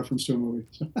old reference to a movie.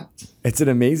 It's an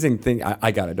amazing thing.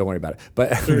 I got it. Don't worry about it.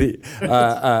 But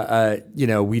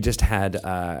we just had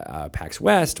PAX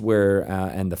West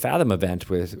and the Fathom event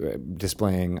with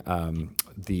displaying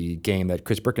the game that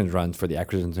Chris Perkins runs for the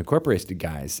Acquisitions Incorporated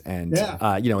guys. And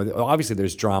obviously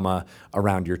there's drama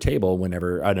around your table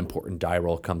whenever an important die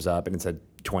roll comes up and it's a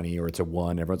 20 or it's a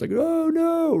 1. Everyone's like, oh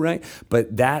no, right?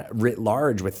 But that writ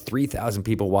large with 3,000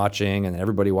 people watching and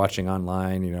everybody watching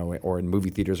online, or in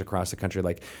movie theaters across the country,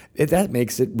 that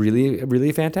makes it really,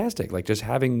 really fantastic. Like just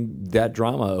having that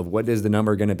drama of what is the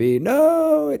number going to be?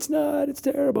 No, it's not. It's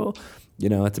terrible.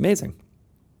 It's amazing.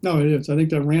 No, it is. I think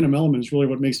that random element is really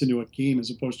what makes it into a game as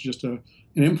opposed to just an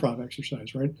improv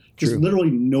exercise, right? Because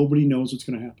literally nobody knows what's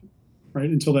going to happen, right?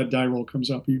 Until that die roll comes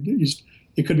up.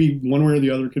 It could be one way or the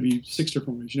other. It could be 6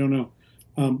 different ways. You don't know.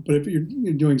 But if you're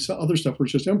doing other stuff where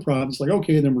it's just improv, it's like,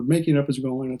 okay, then we're making it up as we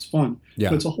go along. It's fun. Yeah.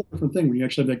 But it's a whole different thing when you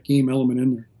actually have that game element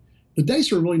in there. The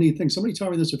dice are a really neat thing. Somebody taught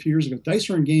me this a few years ago.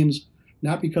 Dice are in games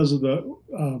not because of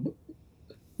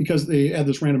because they add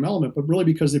this random element, but really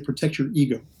because they protect your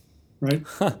ego, right?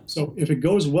 So if it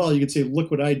goes well, you can say,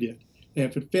 look what I did. And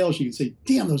if it fails, you can say,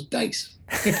 damn, those dice.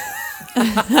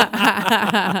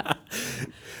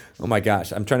 Oh my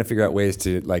gosh, I'm trying to figure out ways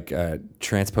to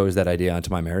transpose that idea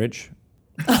onto my marriage.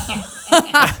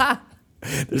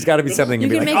 There's got to be something. You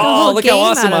to be can like, make a whole look how game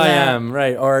awesome out of I that." am,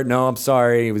 right? Or no, I'm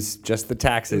sorry, it was just the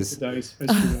taxes. The dice. I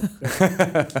do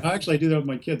that. Yeah. Actually, I do that with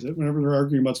my kids. Whenever they're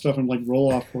arguing about stuff, I'm like,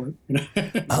 roll off for it.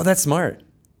 Oh, that's smart.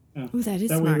 Yeah. Ooh, that is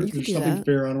That way, smart. You there's could do something that.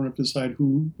 fair. I don't have to decide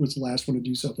who was the last one to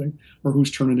do something or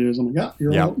whose turn it is. I'm like,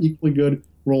 you're Yeah. all equally good.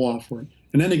 Roll off for it.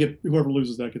 And then whoever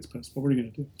loses that gets pissed. But what are you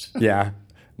going to do? Yeah.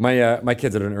 My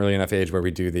kids are at an early enough age where we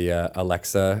do the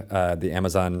Alexa, the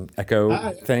Amazon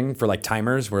Echo thing for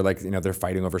timers where they're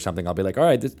fighting over something. I'll be like, all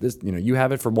right, this you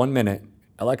have it for 1 minute.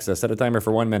 Alexa, set a timer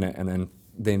for 1 minute, and then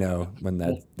they know when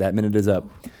that minute is up.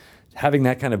 Having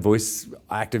that kind of voice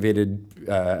activated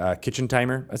kitchen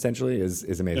timer essentially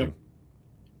is amazing. Yep.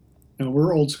 No,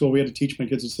 we're old school. We had to teach my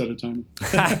kids to set a timer.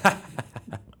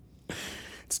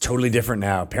 It's totally different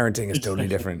now. Parenting is totally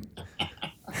different.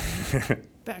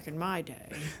 Back in my day.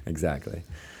 Exactly.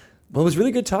 Well, it was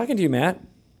really good talking to you, Matt.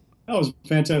 That was a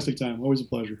fantastic time. Always a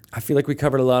pleasure. I feel like we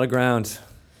covered a lot of ground.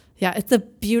 Yeah, it's a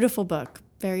beautiful book.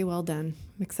 Very well done.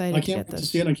 I'm excited I to can't get wait to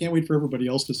this. see it. I can't wait for everybody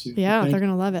else to see it. Yeah, Thank they're you.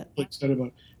 going to love it. Really excited about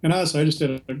it. And honestly, I just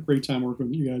had a great time working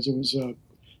with you guys. It was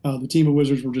the team of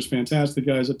Wizards were just fantastic.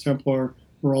 The guys at Templar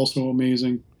were also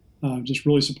amazing. Just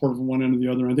really supportive from one end to the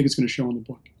other. I think it's going to show in the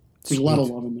book. There's a lot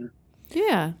of love in there.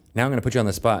 Yeah. Now I'm going to put you on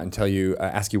the spot and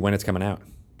ask you when it's coming out.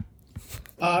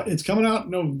 It's coming out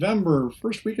November,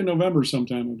 first week in November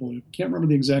sometime, I believe. Can't remember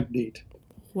the exact date.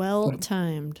 Well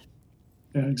timed.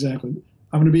 Yeah, exactly.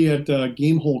 I'm going to be at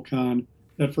Gamehole Con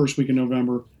that first week in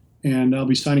November, and I'll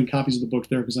be signing copies of the book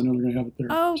there because I know they're going to have it there.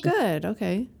 Oh, So- good.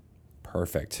 Okay.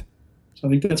 Perfect. So I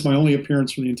think that's my only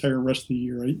appearance for the entire rest of the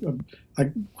year.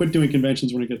 I quit doing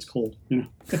conventions when it gets cold.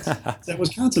 It's that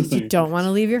Wisconsin thing. You don't want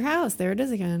to leave your house. There it is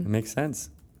It again. makes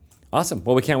sense. Awesome.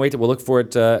 Well, we can't wait. We'll look for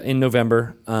it in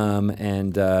November.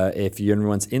 And if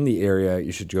everyone's in the area,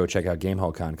 you should go check out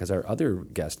Gamehole Con because our other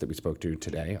guest that we spoke to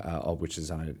today, which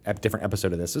is on a different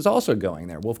episode of this, is also going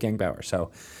there, Wolfgang Bauer. So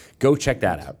go check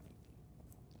that out.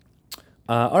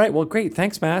 All right. Well, great.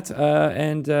 Thanks, Matt. It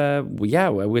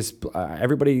was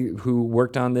everybody who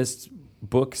worked on this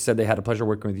book said they had a pleasure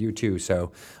working with you too.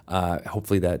 So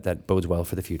hopefully that bodes well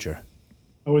for the future.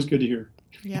 Always good to hear.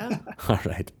 Yeah. All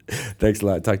right. Thanks a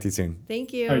lot. Talk to you soon.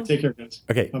 Thank you. All right, take care, guys.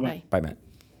 Okay. Bye-bye. Bye, Matt.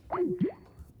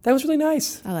 That was really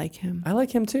nice. I like him. I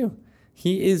like him too.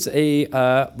 He is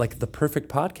the perfect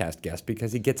podcast guest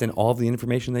because he gets in all the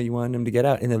information that you want him to get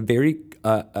out in a very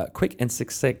quick and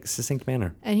succinct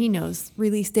manner. And he knows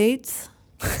release dates.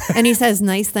 And he says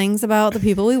nice things about the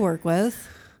people we work with.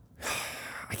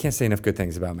 I can't say enough good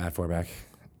things about Matt Forback.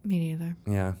 Me neither.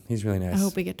 Yeah, he's really nice. I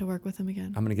hope we get to work with him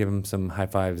again. I'm going to give him some high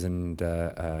fives and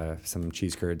some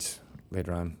cheese curds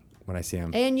later on when I see him.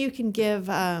 And you can give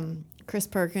Chris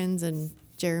Perkins and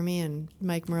Jeremy and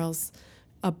Mike Merles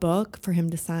a book for him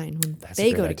to sign when That's a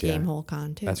they great go to idea. Gamehole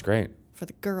Con too. That's great. For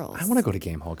the girls. I want to go to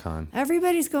Gamehole Con.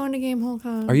 Everybody's going to Gamehole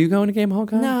Con. Are you going to Gamehole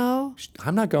Con? No.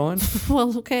 I'm not going.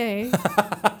 Well, okay.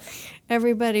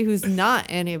 Everybody who's not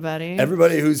anybody.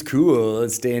 Everybody who's cool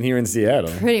is staying here in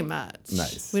Seattle. Pretty much.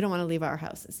 Nice. We don't want to leave our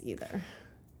houses either.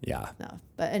 Yeah. No.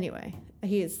 But anyway,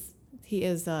 he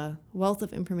is a wealth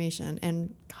of information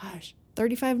and gosh,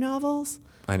 35 novels.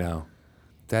 I know.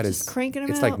 That Just is cranking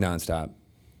 'em It's like out. nonstop.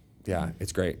 Yeah,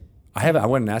 it's great. I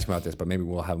wouldn't ask him about this, but maybe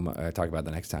we'll have him talk about it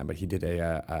the next time. But he did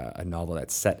a novel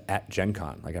that's set at Gen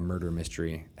Con, like a murder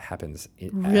mystery happens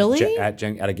Really? at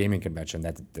a gaming convention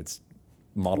that's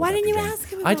modeled. Why after didn't you Gen. ask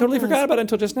him I about totally this? forgot about it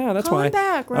until just now. That's Call why. him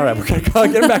back, All right, we're Ryan.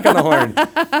 gonna get him back on the horn.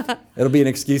 It'll be an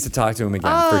excuse to talk to him again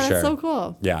Oh, for that's sure. so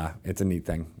cool. Yeah, it's a neat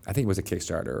thing. I think it was a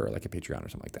Kickstarter or like a Patreon or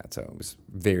something like that. So it was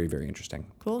very, very interesting.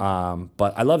 Cool.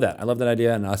 But I love that. I love that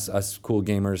idea, and us cool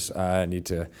gamers need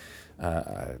to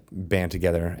band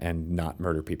together and not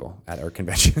murder people at our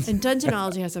conventions. And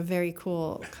Dungeonology has a very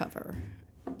cool cover.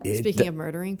 Speaking of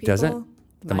murdering people. Does it?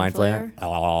 The Mind Flayer?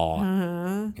 Oh,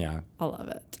 Uh-huh. yeah. I love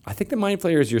it. I think the Mind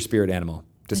Flayer is your spirit animal.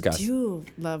 Discuss. I do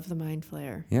love the Mind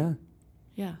Flayer. Yeah,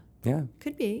 Yeah, yeah.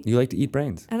 could be. You like to eat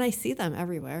brains. And I see them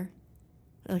everywhere,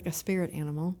 like a spirit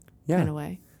animal Yeah. kind of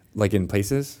way. Like in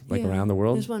places, like Yeah. around the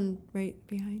world. There's one right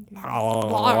behind you.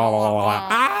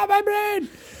 Ah, my brain.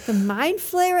 The Mind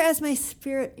Flayer as my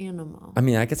spirit animal. I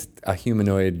mean, I guess a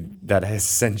humanoid that is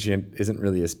sentient isn't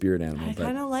really a spirit animal, I but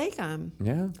kind of like them.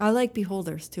 yeah. I like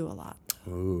Beholders too a lot.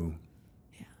 Ooh.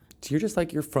 So you're just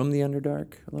like you're from the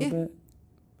Underdark a little Yeah. bit.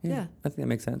 Yeah. I think that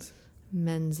makes sense.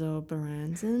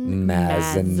 Menzoberranzan.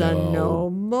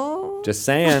 Mazzano. Mazzanomo. Just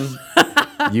saying.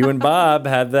 You and Bob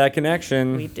have that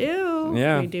connection. We do.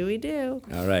 Yeah. We do.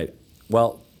 All right.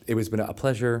 Well, it was been a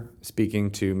pleasure speaking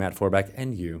to Matt Forbeck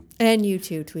and you. And you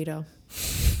too, Tweedo.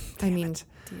 I mean,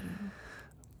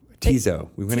 Tizo.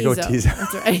 We're going to go with Tizo.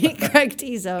 That's right. Greg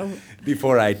Tizo.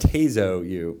 Before I tazo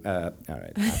you. All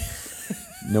right.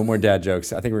 No more dad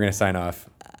jokes. I think we're going to sign off.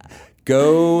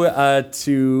 Go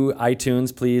to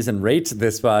iTunes, please, and rate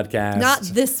this podcast. Not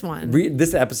this one. Read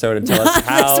this episode and tell us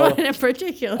how this one in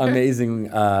particular. amazing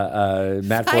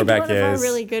Matt Find Forbeck one of our is.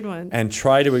 really good ones. And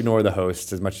try to ignore the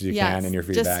hosts as much as you can in your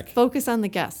feedback. Just focus on the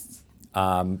guests.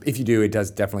 If you do, it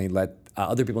does definitely let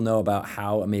other people know about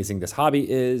how amazing this hobby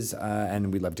is,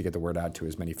 and we'd love to get the word out to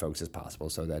as many folks as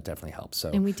possible. So that definitely helps. So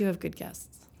And we do have good guests.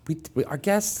 our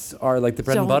guests are like the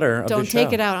bread and butter of Don't the show.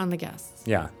 take it out on the guests.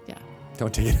 Yeah. Yeah.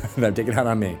 Don't take it. Take it out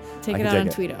on me. Take I it can out on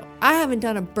take Tweedo. I haven't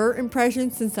done a Bert impression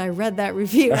since I read that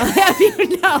review. I'll have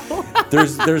you know.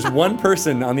 There's one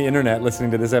person on the internet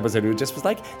listening to this episode who just was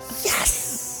like,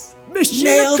 yes, Mission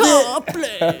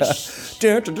accomplished.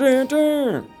 dun, dun, dun,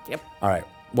 dun. Yep. All right.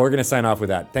 Well, we're going to sign off with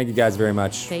that. Thank you guys very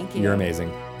much. Thank you. You're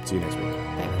amazing. See you next week.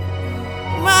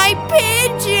 My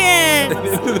pigeons!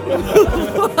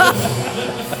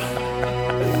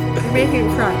 You're making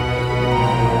me cry.